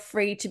when you're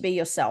free to be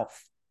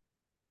yourself?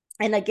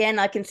 And again,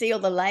 I can see all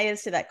the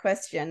layers to that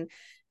question.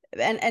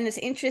 And it's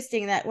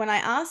interesting that when I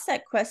asked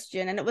that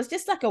question, and it was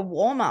just like a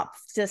warm-up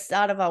to the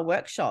start of our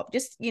workshop,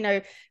 just,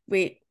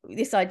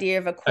 this idea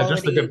of equality.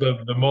 Just to get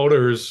the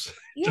motors,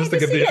 just to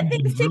get the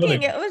engines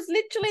running. It was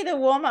literally the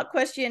warm-up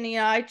question.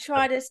 I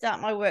try to start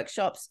my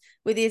workshops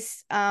with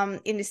this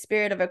in the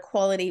spirit of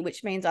equality,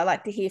 which means I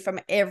like to hear from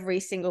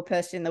every single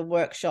person in the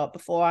workshop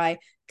before I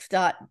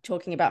start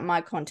talking about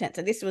my content.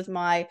 So this was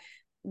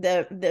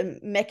the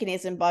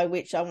mechanism by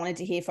which I wanted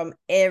to hear from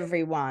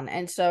everyone.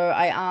 And so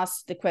I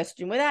asked the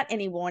question without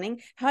any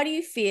warning, how do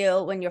you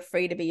feel when you're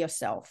free to be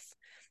yourself?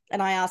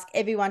 And I ask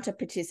everyone to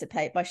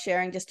participate by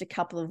sharing just a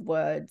couple of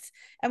words.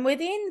 And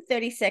within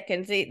 30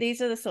 seconds,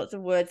 these are the sorts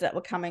of words that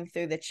were coming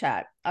through the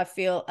chat. I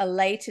feel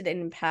elated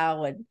and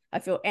empowered. I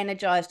feel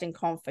energized and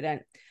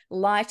confident,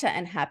 lighter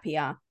and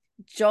happier,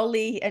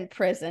 jolly and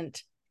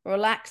present,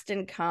 relaxed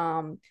and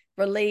calm,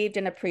 relieved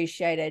and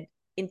appreciated,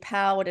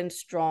 empowered and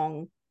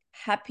strong,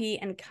 happy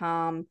and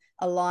calm,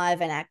 alive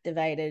and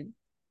activated.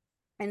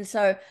 And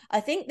so I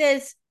think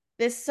there's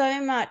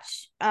so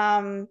much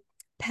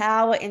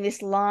power in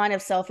this line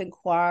of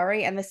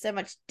self-inquiry, and there's so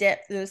much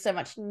depth, there's so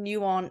much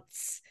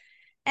nuance.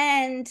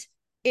 And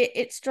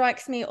it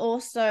strikes me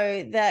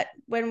also that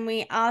when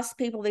we ask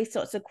people these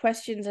sorts of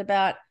questions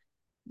about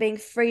being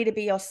free to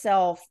be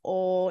yourself,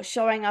 or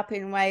showing up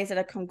in ways that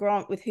are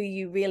congruent with who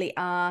you really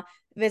are.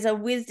 There's a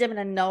wisdom and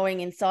a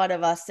knowing inside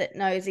of us that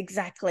knows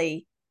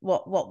exactly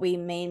what we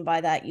mean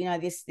by that.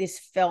 This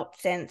felt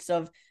sense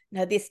of,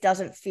 no, this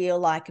doesn't feel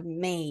like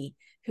me,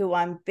 who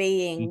I'm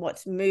being,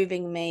 what's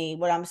moving me,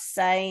 what I'm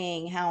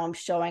saying, how I'm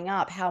showing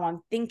up, how I'm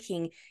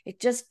thinking.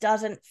 It just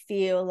doesn't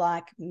feel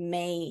like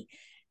me.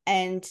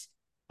 And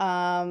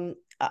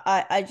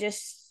I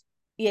just,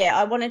 yeah,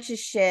 I wanted to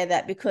share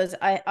that, because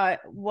I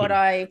want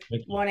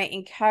to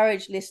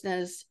encourage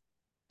listeners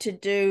to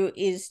do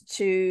is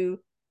to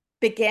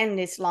begin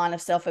this line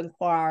of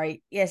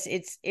self-inquiry. Yes,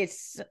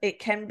 it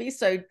can be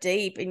so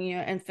deep,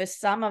 and for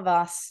some of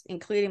us,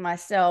 including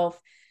myself,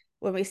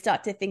 when we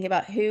start to think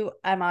about who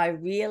am I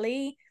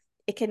really,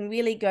 it can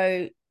really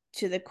go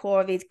to the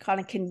core of these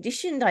kind of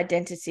conditioned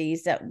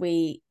identities that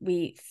we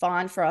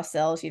find for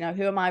ourselves. Who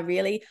am I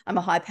really? I'm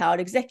a high-powered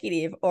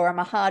executive, or I'm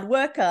a hard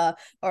worker,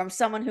 or I'm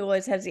someone who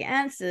always has the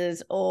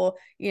answers, or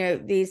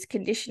these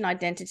conditioned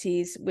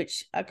identities,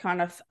 which are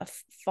kind of a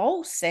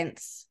false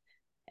sense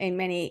in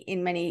many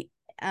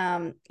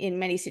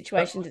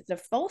situations. It's a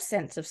false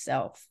sense of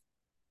self.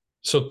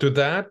 So to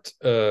that,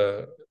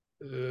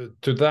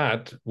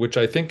 which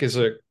I think is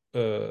a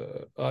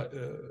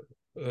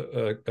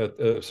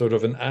sort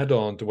of an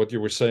add-on to what you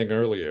were saying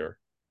earlier.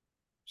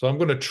 So I'm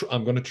gonna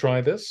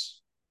try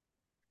this,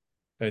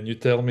 and you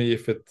tell me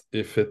if it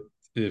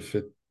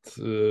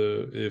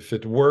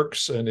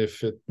works, and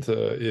if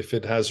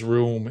it has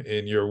room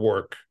in your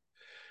work.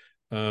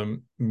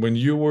 When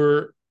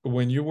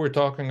you were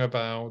talking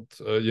about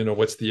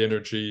what's the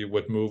energy,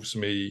 what moves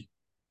me,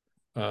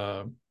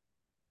 and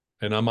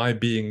am I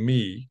being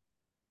me?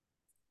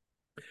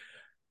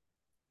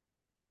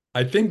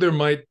 I think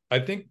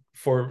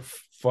for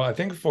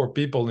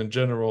people in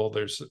general,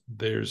 there's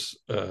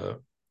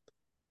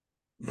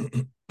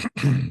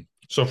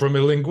so from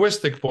a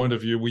linguistic point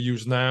of view, we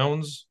use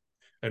nouns,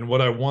 and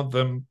what I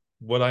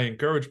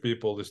encourage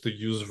people is to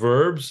use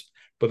verbs,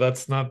 but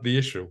that's not the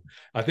issue.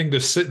 I think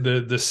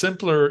the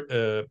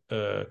simpler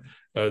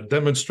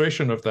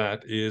demonstration of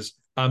that is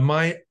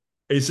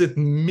it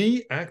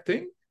me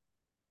acting,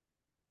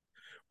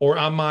 or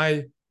am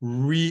I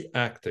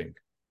reacting?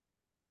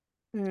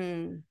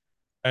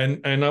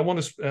 And I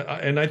want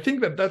to, and I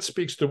think that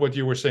speaks to what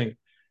you were saying.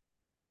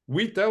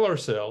 We tell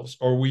ourselves,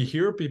 or we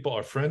hear people,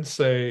 our friends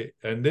say,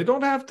 and they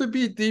don't have to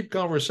be deep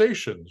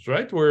conversations,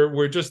 right?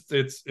 We're just,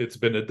 it's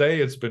been a day,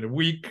 it's been a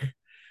week.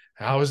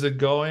 How is it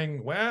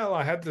going? Well,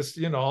 I had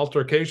this,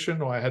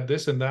 altercation, or I had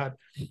this and that.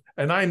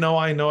 And I know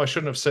I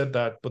shouldn't have said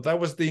that, but that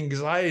was the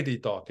anxiety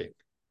talking.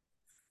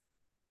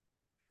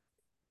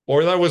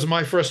 Or that was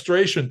my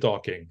frustration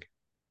talking.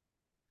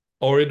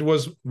 Or it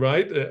was,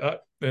 right?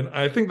 And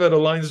I think that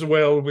aligns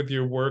well with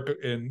your work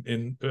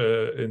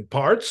in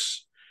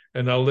parts,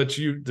 and I'll let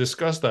you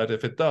discuss that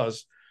if it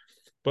does.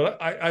 But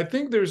I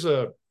think there's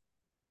to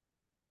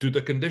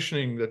the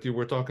conditioning that you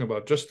were talking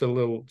about just a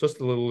little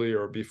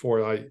earlier,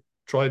 before I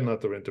tried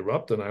not to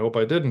interrupt, and I hope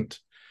I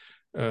didn't.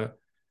 I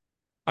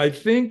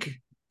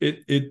think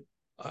it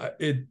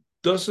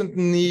doesn't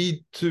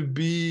need to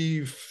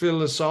be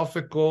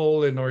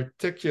philosophical and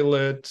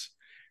articulate.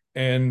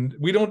 And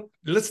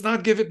let's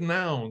not give it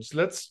nouns.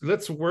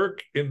 Let's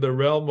work in the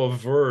realm of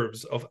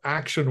verbs, of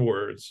action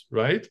words,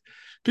 right?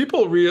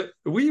 People we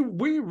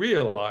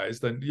realize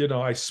that,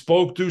 I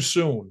spoke too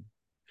soon.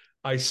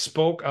 I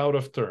spoke out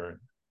of turn.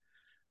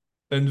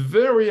 And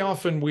very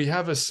often we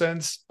have a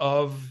sense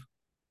of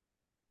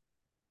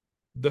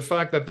the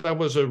fact that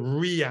was a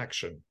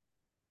reaction.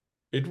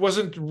 It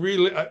wasn't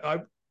really,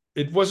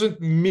 it wasn't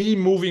me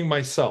moving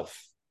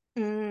myself.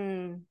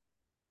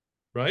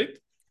 Right?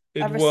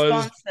 It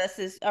was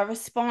a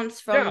response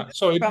from,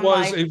 so it from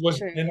was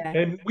yeah.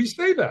 and we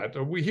say that,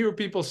 or we hear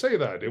people say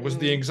that it was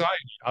the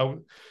anxiety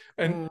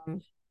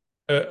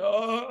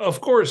of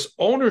course,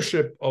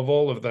 ownership of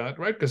all of that,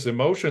 right? Because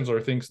emotions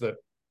are things that,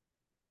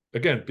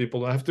 again,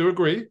 people have to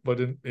agree, but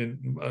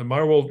in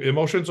my world,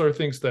 emotions are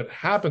things that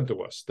happen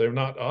to us. They're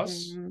not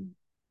us.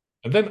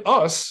 And then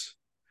us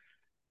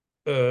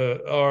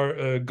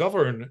are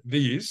govern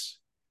these.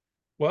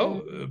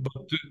 Well,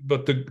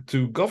 but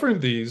to govern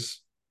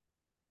these,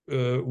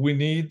 we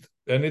need,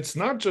 and it's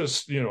not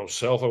just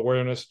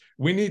self-awareness.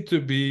 We need to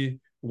be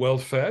well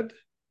fed.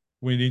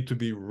 We need to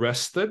be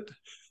rested.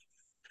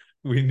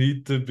 We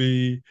need to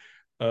be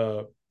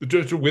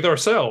just with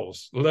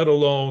ourselves, let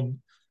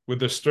alone with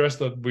the stress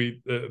that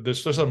we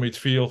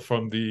feel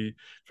from the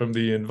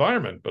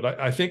environment. But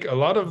I think a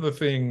lot of the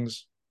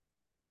things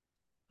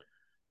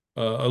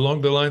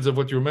along the lines of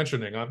what you're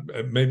mentioning, I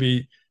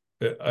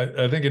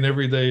think in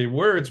everyday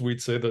words,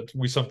 we'd say that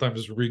we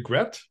sometimes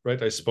regret,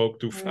 right? I spoke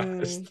too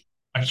fast.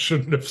 I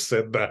shouldn't have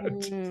said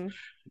that.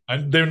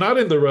 And they're not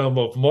in the realm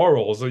of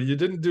morals. So you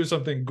didn't do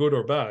something good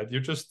or bad.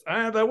 You just,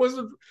 that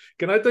wasn't,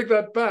 can I take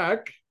that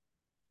back?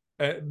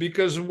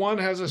 Because one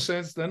has a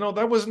sense that, no,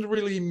 that wasn't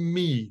really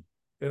me.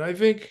 And I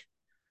think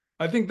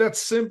that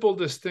simple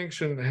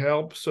distinction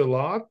helps a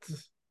lot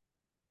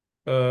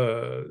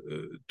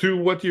to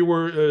what you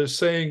were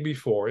saying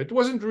before. It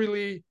wasn't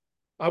really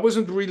I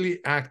wasn't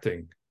really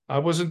acting. I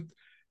wasn't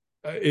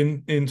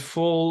in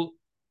full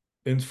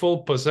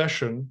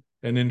possession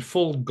and in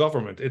full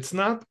government. It's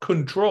not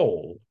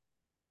control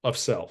of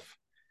self,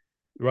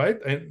 right?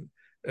 And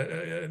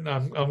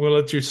I'm going to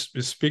let you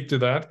speak to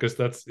that, because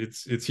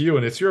it's you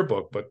and it's your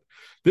book. But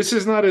this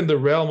is not in the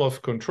realm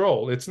of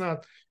control. It's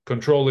not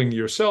controlling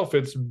yourself.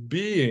 It's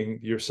being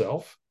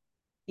yourself.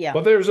 Yeah.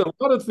 But there's a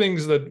lot of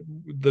things that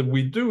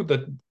we do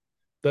that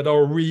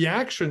are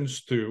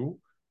reactions to,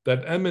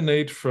 that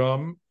emanate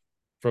from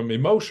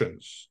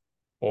emotions,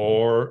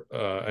 or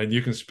and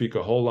you can speak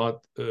a whole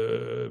lot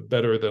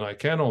better than I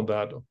can on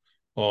that,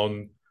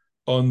 on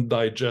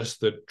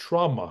undigested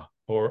trauma,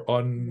 or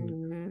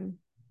unmanaged,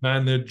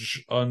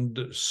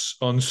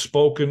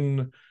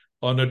 unspoken,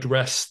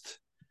 unaddressed,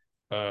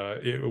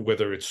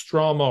 whether it's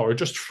trauma or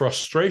just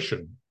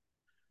frustration,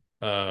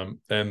 and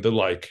the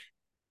like.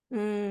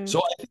 So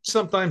I think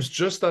sometimes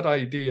just that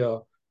idea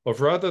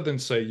of, rather than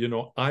say,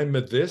 I'm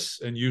a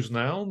this and use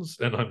nouns,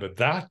 and I'm a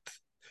that,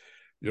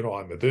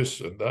 I'm a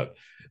this and that,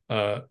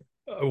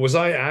 was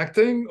I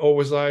acting or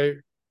was I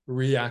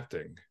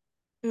reacting?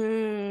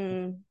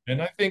 And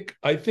I think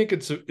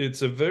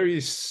it's a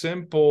very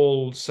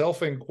simple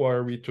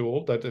self-inquiry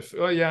tool, that if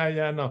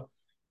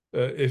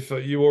if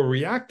you are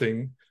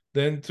reacting,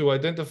 then to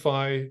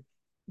identify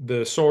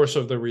the source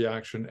of the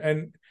reaction,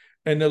 and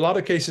in a lot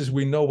of cases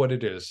we know what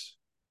it is.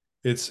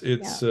 It's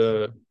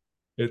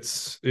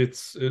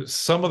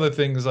some of the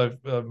things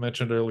I've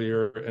mentioned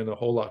earlier, and a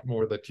whole lot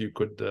more that you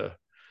could.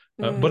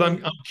 But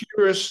I'm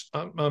curious.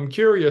 I'm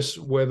curious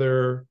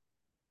whether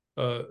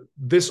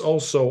this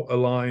also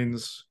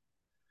aligns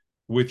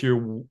with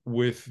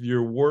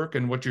your work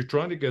and what you're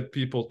trying to get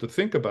people to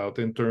think about,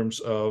 in terms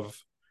of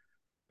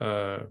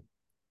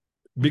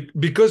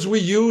because we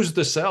use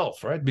the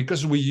self, right?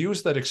 Because we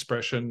use that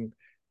expression,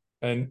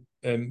 and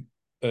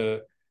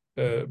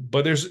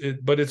but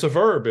it's a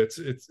verb.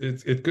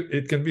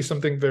 It can be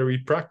something very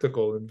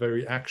practical and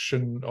very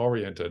action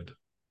oriented.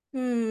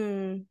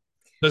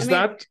 Does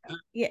that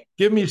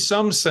give me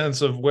some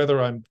sense of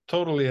whether I'm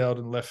totally out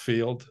in left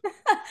field?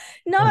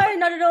 No,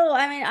 not at all.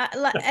 I mean,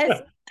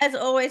 as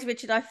always,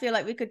 Richard, I feel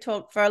like we could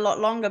talk for a lot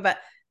longer, but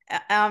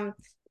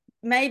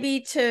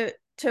maybe to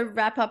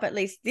wrap up at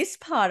least this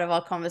part of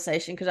our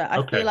conversation, because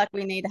I feel like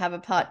we need to have a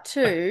part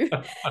two.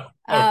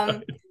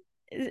 Right.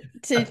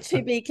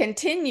 To be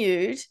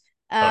continued.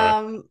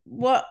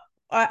 What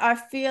I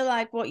feel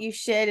like what you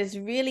shared has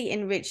really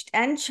enriched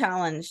and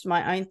challenged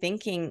my own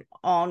thinking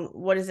on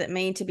what does it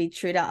mean to be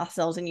true to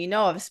ourselves. And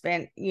I've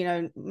spent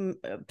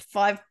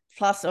 5+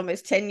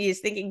 almost 10 years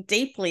thinking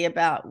deeply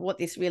about what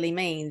this really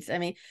means. I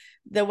mean,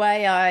 the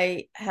way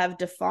I have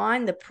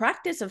defined the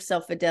practice of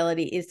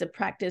self-fidelity is the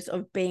practice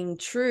of being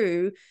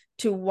true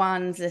to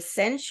one's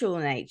essential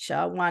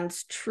nature,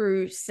 one's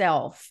true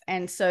self.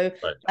 And so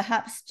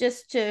perhaps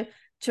just to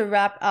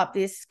wrap up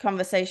this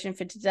conversation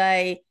for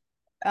today,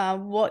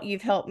 what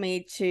you've helped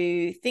me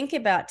to think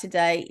about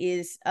today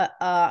is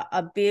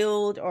a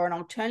build or an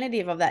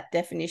alternative of that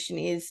definition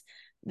is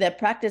the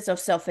practice of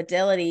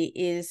self-fidelity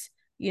is,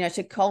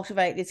 to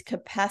cultivate this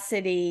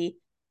capacity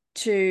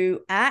to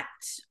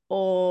act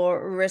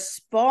or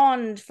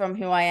respond from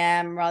who I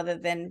am rather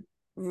than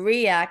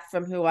react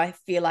from who I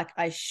feel like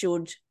I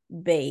should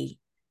be,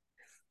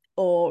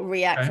 or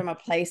react from a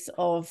place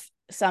of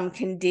some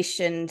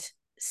conditioned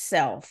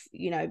self,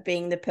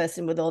 being the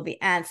person with all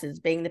the answers,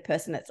 being the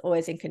person that's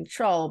always in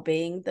control,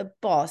 being the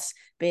boss,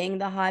 being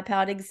the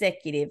high-powered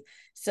executive.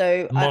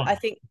 So I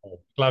think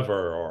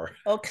clever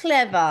or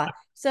clever.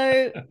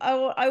 So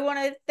I want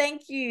to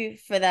thank you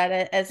for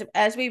that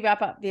as we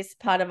wrap up this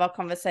part of our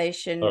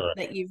conversation,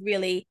 that you've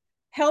really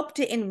helped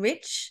to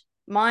enrich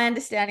my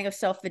understanding of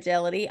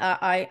self-fidelity.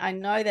 I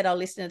know that our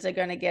listeners are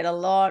going to get a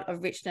lot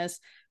of richness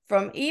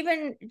from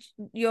even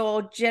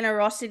your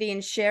generosity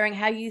in sharing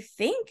how you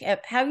think,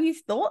 how you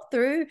thought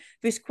through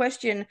this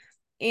question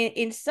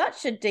in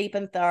such a deep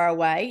and thorough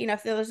way.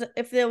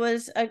 If there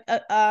was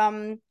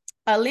a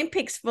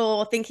Olympics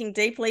for thinking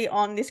deeply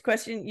on this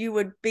question, you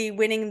would be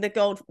winning the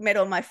gold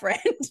medal, my friend.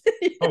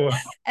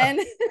 And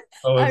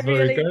that's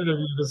very kind of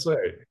you to say.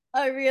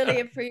 I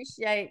really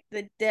appreciate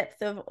the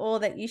depth of all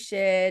that you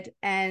shared,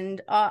 and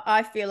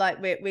I feel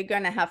like we're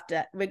going to have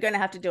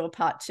to do a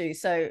part two.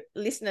 So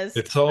listeners,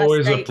 it's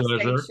always a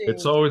pleasure.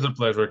 It's always a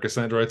pleasure,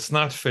 Cassandra. It's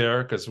not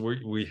fair because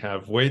we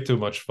have way too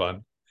much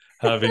fun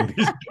having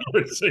these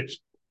conversations.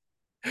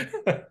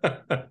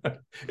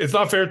 It's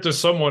not fair to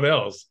someone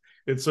else.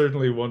 It's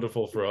certainly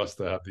wonderful for us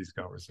to have these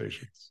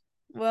conversations.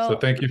 So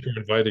thank you for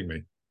inviting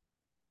me.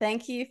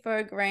 Thank you for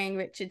agreeing,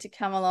 Richard, to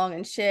come along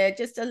and share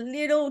just a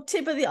little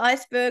tip of the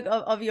iceberg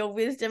of your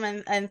wisdom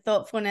and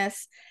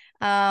thoughtfulness.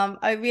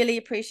 I really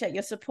appreciate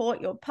your support,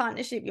 your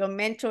partnership, your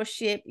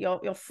mentorship,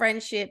 your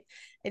friendship.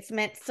 It's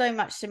meant so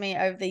much to me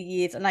over the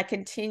years, and I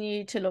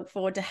continue to look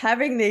forward to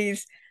having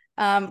these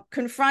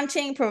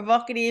confronting,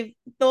 provocative,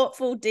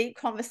 thoughtful, deep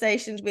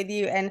conversations with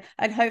you, and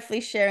hopefully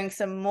sharing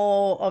some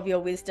more of your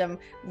wisdom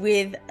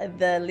with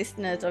the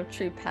listeners of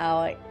True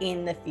Power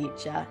in the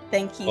future.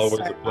 Thank you. Always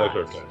a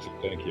pleasure, Patsy.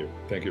 Thank you.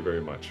 Thank you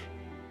very much.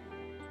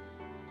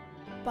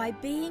 By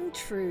being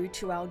true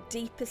to our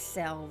deepest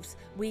selves,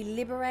 we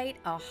liberate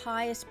our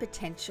highest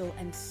potential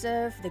and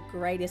serve the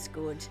greatest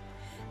good.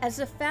 As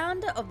the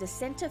founder of the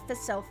Center for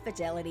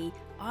Self-Fidelity,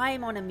 I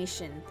am on a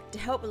mission to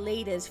help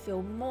leaders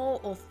feel more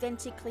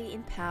authentically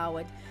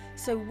empowered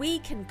so we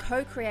can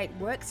co-create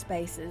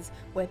workspaces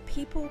where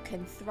people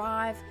can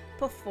thrive,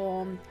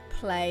 perform,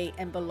 play,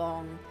 and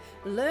belong.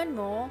 Learn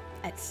more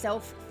at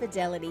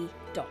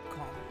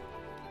selffidelity.com.